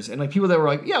defenders. And, like, people that were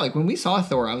like, yeah, like, when we saw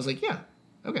Thor, I was like, yeah,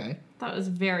 okay. That was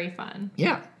very fun.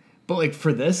 Yeah. But, like,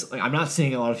 for this, like, I'm not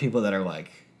seeing a lot of people that are like,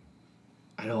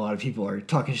 I know a lot of people are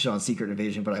talking shit on Secret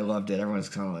Invasion, but I loved it. Everyone's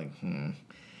kind of like,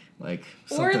 Like,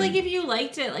 or, like, if you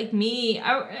liked it, like me,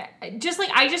 I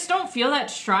just don't feel that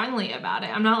strongly about it.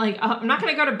 I'm not like, I'm not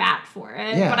going to go to bat for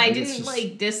it. Yeah, but I didn't,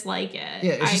 like, dislike it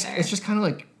either. It's just kind of,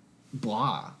 like,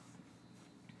 blah.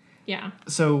 Yeah.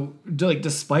 So, like,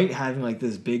 despite having, like,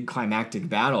 this big climactic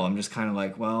battle, I'm just kind of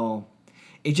like, well,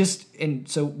 it just, and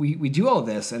so we do all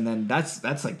this, and then that's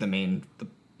like the main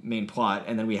plot,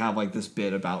 and then we have, like, this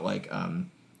bit about, like,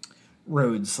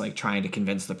 Rhodes, like, trying to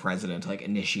convince the president to, like,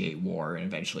 initiate war, and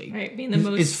eventually being the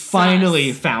most is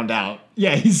finally found out.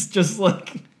 Yeah, he's just,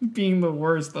 like, being the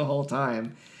worst the whole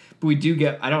time. But we do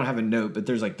get, I don't have a note, but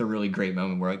there's, like, the really great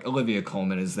moment where, like, Olivia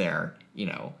Colman is there, you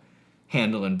know,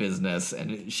 handling business,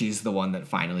 and she's the one that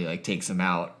finally, like, takes him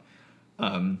out.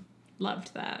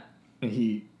 Loved that. And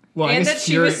I and guess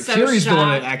that was so Fury's shocked. the one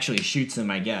that actually shoots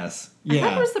him, I guess. Yeah. I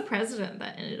thought it was the president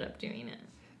that ended up doing it.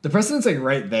 The president's, like,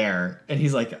 right there, and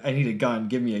he's like, I need a gun,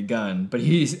 give me a gun. But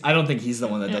I don't think he's the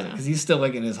one that does it, because he's still,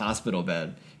 like, in his hospital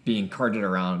bed, being carted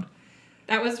around.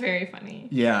 That was very funny.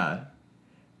 Yeah.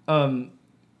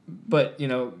 But, you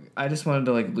know, I just wanted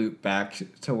to, like, loop back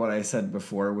to what I said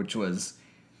before, which was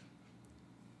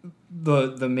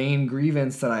the main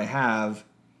grievance that I have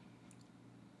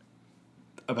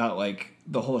about, like,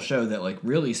 the whole show that, like,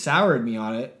 really soured me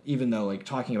on it, even though, like,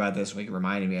 talking about this, like,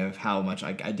 reminded me of how much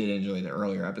I did enjoy the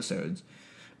earlier episodes.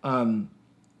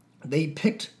 They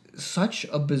picked such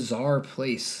a bizarre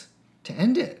place to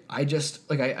end it. I just,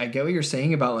 like, I get what you're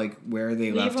saying about, like, where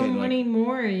they left it. Leave them wanting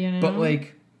more, you know? But,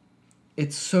 like,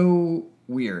 it's so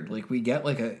weird. Like, we get,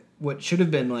 like, what should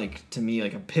have been, like, to me,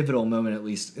 like, a pivotal moment, at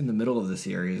least in the middle of the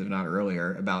series, if not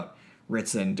earlier, about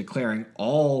Ritson declaring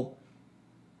all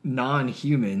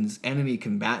non-humans enemy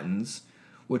combatants,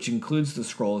 which includes the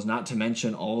Skrulls, not to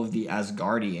mention all of the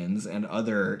Asgardians and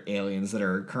other aliens that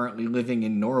are currently living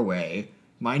in Norway,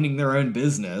 minding their own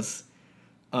business,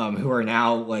 who are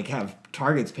now, like, have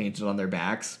targets painted on their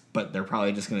backs, but they're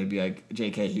probably just going to be like,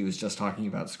 JK, he was just talking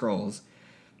about Skrulls.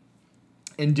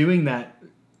 And doing that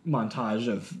montage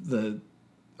of the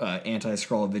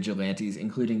anti-Skrull vigilantes,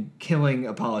 including killing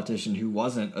a politician who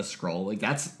wasn't a Skrull, like,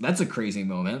 that's a crazy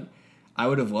moment. I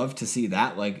would have loved to see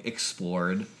that, like,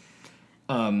 explored.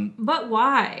 But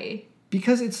why?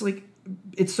 Because it's, like,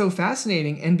 it's so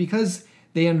fascinating, and because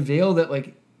they unveil that,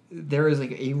 like, there is,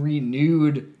 like, a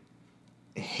renewed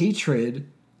hatred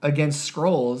against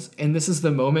Skrulls, and this is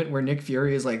the moment where Nick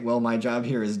Fury is like, well, my job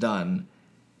here is done.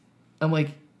 I'm like,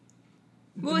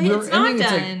 Well, it's not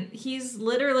done. He's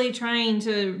literally trying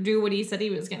to do what he said he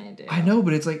was going to do. I know,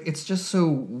 but it's just so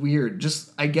weird.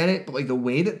 I get it, but the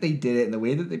way that they did it and the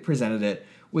way that they presented it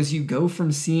was you go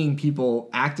from seeing people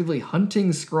actively hunting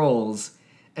Skrulls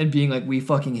and being like, we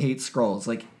fucking hate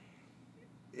Skrulls.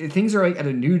 Things are at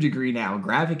a new degree now.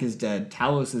 Gravik is dead.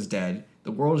 Talos is dead.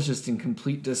 The world is just in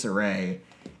complete disarray.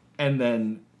 And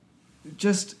then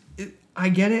I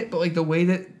get it, but the way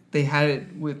that they had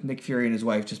it with Nick Fury and his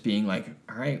wife just being like,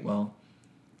 all right, well,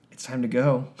 it's time to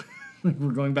go.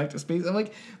 We're going back to space. I'm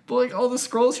like, but all the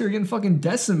Skrulls here are getting fucking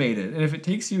decimated. And if it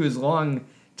takes you as long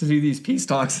to do these peace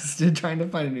talks as to trying to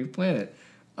find a new planet,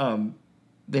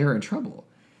 they're in trouble.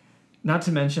 Not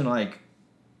to mention,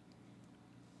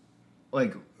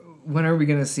 when are we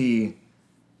going to see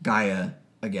Gaia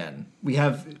again? We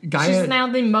have Gaia. She's now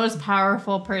the most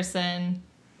powerful person.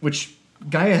 Which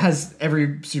Gaia has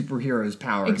every superhero's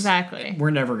powers. Exactly.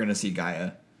 We're never going to see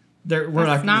Gaia.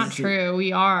 That's not true.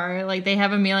 We are. They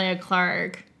have Amelia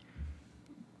Clark.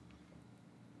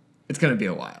 It's going to be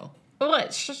a while. Well,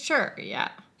 sure, yeah.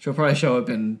 She'll probably show up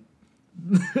in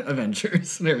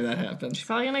Avengers whenever that happens. She's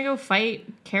probably going to go fight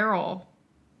Carol.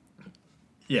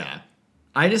 Yeah.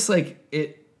 I just, I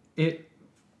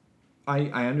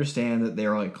understand that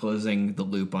they're, closing the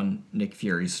loop on Nick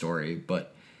Fury's story,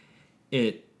 but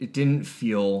it didn't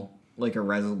feel like a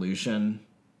resolution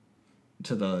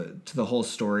to the whole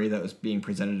story that was being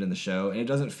presented in the show, and it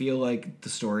doesn't feel like the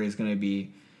story is going to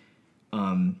be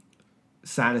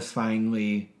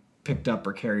satisfyingly picked up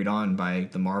or carried on by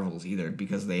the Marvels either,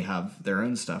 because they have their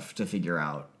own stuff to figure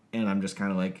out. And I'm just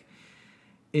kind of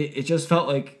it just felt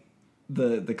like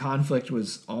the conflict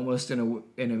was almost in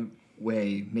a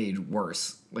way made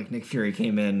worse. Nick Fury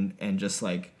came in and just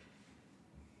the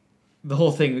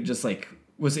whole thing just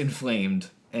was inflamed,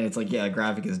 and it's yeah,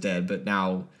 Gravik is dead, but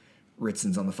now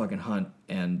Ritson's on the fucking hunt,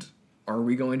 and are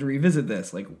we going to revisit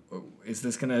this? Is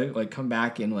this gonna come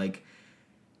back in the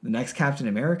next Captain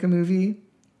America movie?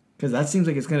 Because that seems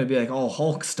like it's gonna be all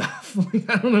Hulk stuff. I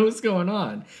don't know what's going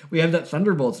on. We have that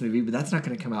Thunderbolts movie, but that's not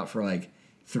gonna come out for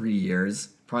 3 years,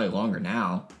 probably longer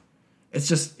now.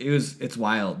 It's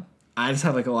wild. I just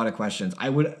have a lot of questions. I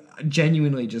would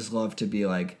genuinely just love to be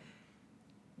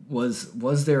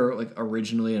was there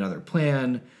originally another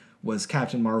plan? Was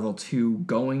Captain Marvel 2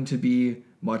 going to be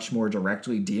much more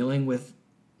directly dealing with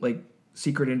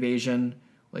Secret Invasion?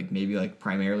 Maybe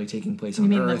primarily taking place on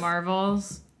Earth? You mean the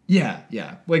Marvels? Yeah.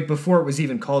 Before it was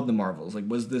even called the Marvels.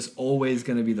 Was this always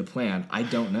going to be the plan? I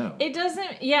don't know.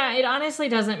 It honestly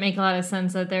doesn't make a lot of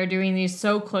sense that they're doing these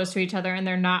so close to each other and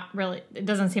they're not really, it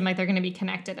doesn't seem like they're going to be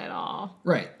connected at all.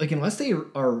 Right. Unless they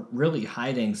are really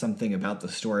hiding something about the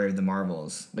story of the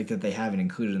Marvels, that they haven't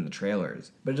included in the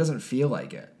trailers. But it doesn't feel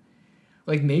like it.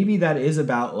 Maybe that is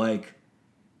about,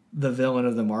 the villain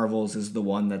of the Marvels is the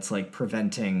one that's,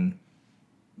 preventing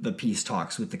the peace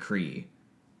talks with the Kree.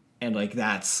 And,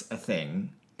 that's a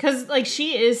thing. Because,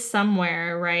 she is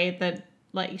somewhere, right? That,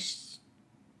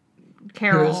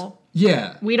 Carol.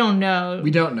 Yeah. We don't know. We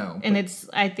don't know. And it's,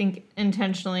 I think,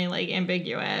 intentionally,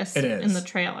 ambiguous. It is. In the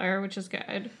trailer, which is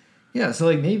good. Yeah,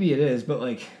 so, maybe it is.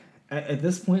 But, at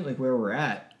this point, where we're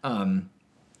at,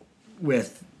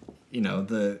 with,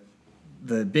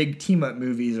 the big team-up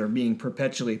movies are being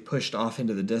perpetually pushed off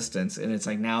into the distance. And it's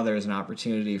now there's an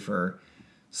opportunity for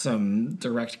some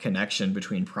direct connection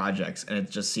between projects, and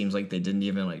it just seems like they didn't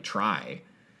even try.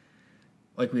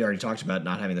 We already talked about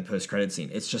not having the post-credit scene.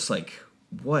 It's just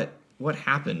what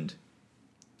happened?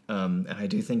 And I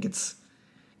do think it's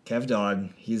Kev Dog.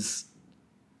 It's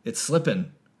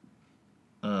slipping.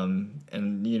 And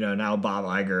now Bob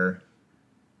Iger,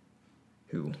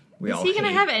 who we all is he gonna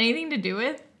hate. have anything to do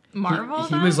with Marvel?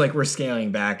 He was we're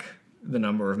scaling back the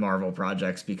number of Marvel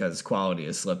projects because quality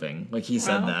is slipping. He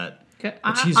said that.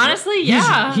 Honestly,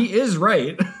 yeah. He is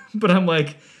right. But I'm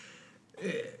I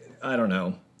don't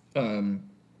know. I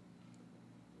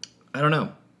don't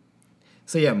know.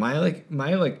 So yeah, my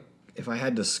if I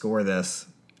had to score this,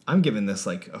 I'm giving this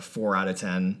a 4 out of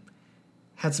 10.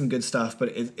 Had some good stuff, but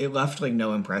it left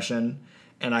no impression.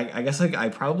 And I guess I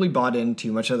probably bought in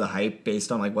too much of the hype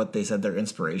based on what they said their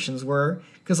inspirations were.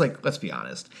 Because let's be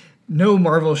honest, no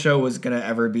Marvel show was gonna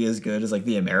ever be as good as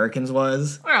The Americans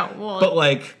was. Oh, well.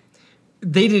 But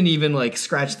they didn't even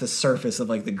scratch the surface of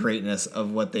the greatness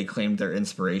of what they claimed their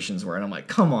inspirations were. And I'm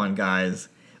come on, guys.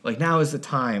 Now is the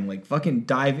time. Fucking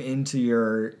dive into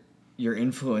your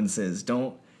influences.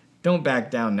 Don't back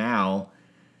down now.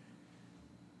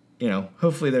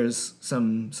 Hopefully there's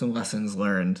some lessons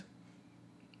learned.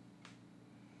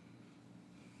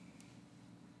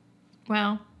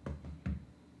 Well,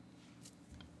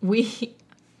 we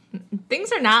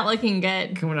Things are not looking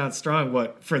good. Coming out strong,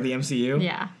 what, for the MCU?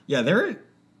 Yeah. Yeah,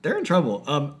 they're in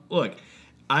trouble. Look,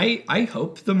 I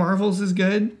hope the Marvels is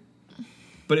good,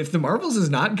 but if the Marvels is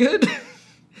not good,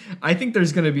 I think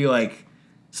there's going to be, like,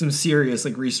 some serious,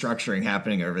 like, restructuring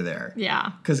happening over there.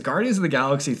 Yeah. Because Guardians of the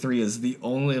Galaxy 3 is the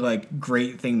only, like,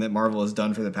 great thing that Marvel has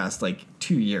done for the past, like,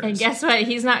 2 years. And guess what?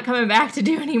 He's not coming back to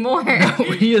do anymore. No,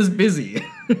 he is busy.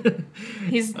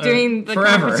 He's doing the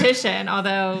forever. competition,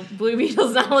 although Blue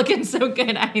Beetle's not looking so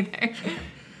good either.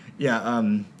 Yeah,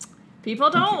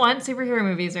 People don't want superhero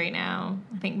movies right now.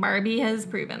 I think Barbie has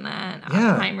proven that.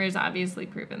 Yeah. Oppenheimer's obviously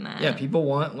proven that. yeah, people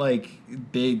want, like,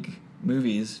 big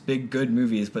movies, big good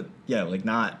movies, but, yeah, like,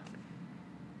 not...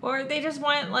 Or they just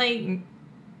want, like,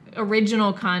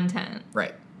 original content.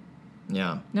 Right.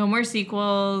 Yeah. No more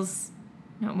sequels.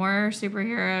 No more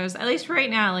superheroes. At least for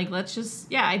right now, like, let's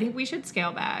just... Yeah, I think we should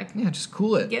scale back. Yeah, just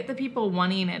cool it. Get the people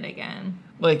wanting it again.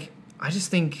 Like, I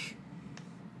just think...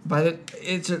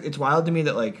 It's wild to me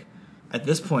that, like, at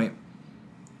this point,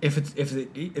 if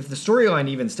the storyline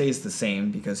even stays the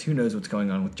same, because who knows what's going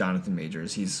on with Jonathan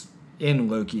Majors. He's in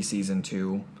Loki season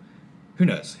 2. Who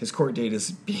knows? His court date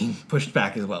is being pushed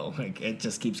back as well. Like, it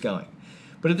just keeps going.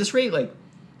 But at this rate, like,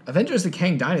 Avengers: The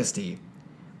Kang Dynasty,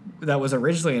 that was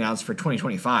originally announced for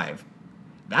 2025,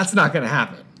 that's not going to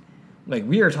happen. Like,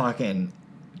 we are talking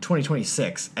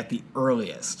 2026 at the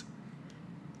earliest.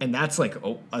 And that's, like,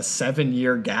 a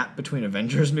 7-year gap between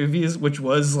Avengers movies, which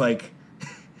was, like...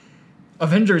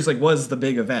 Avengers, like, was the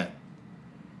big event.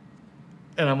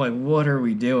 And I'm like, what are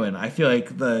we doing? I feel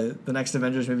like the next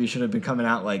Avengers movie should have been coming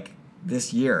out, like,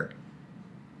 this year.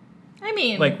 I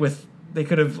mean... Like, they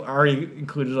could have already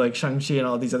included, like, Shang-Chi and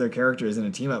all these other characters in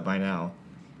a team-up by now.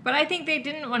 But I think they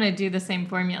didn't want to do the same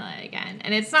formula again.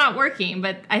 And it's not working,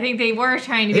 but I think they were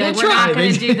trying to be like, we're not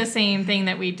going to do the same thing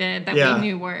that we did that we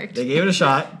knew worked. They gave it a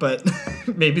shot, but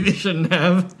maybe they shouldn't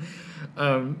have.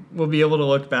 We'll be able to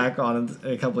look back on it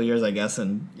in a couple of years, I guess,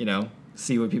 and, you know,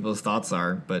 see what people's thoughts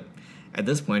are. But at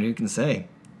this point, who can say?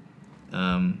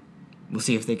 We'll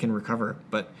see if they can recover.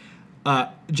 But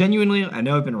genuinely, I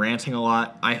know I've been ranting a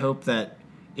lot. I hope that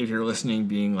if you're listening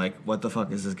being like, what the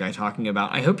fuck is this guy talking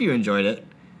about? I hope you enjoyed it.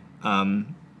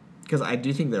 Because I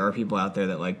do think there are people out there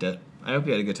that liked it. I hope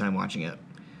you had a good time watching it.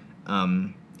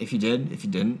 If you did, if you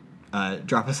didn't,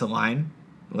 drop us a line.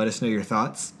 Let us know your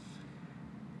thoughts.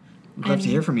 We'd love to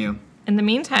hear from you. In the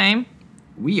meantime,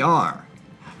 we are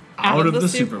out of the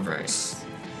Superverse.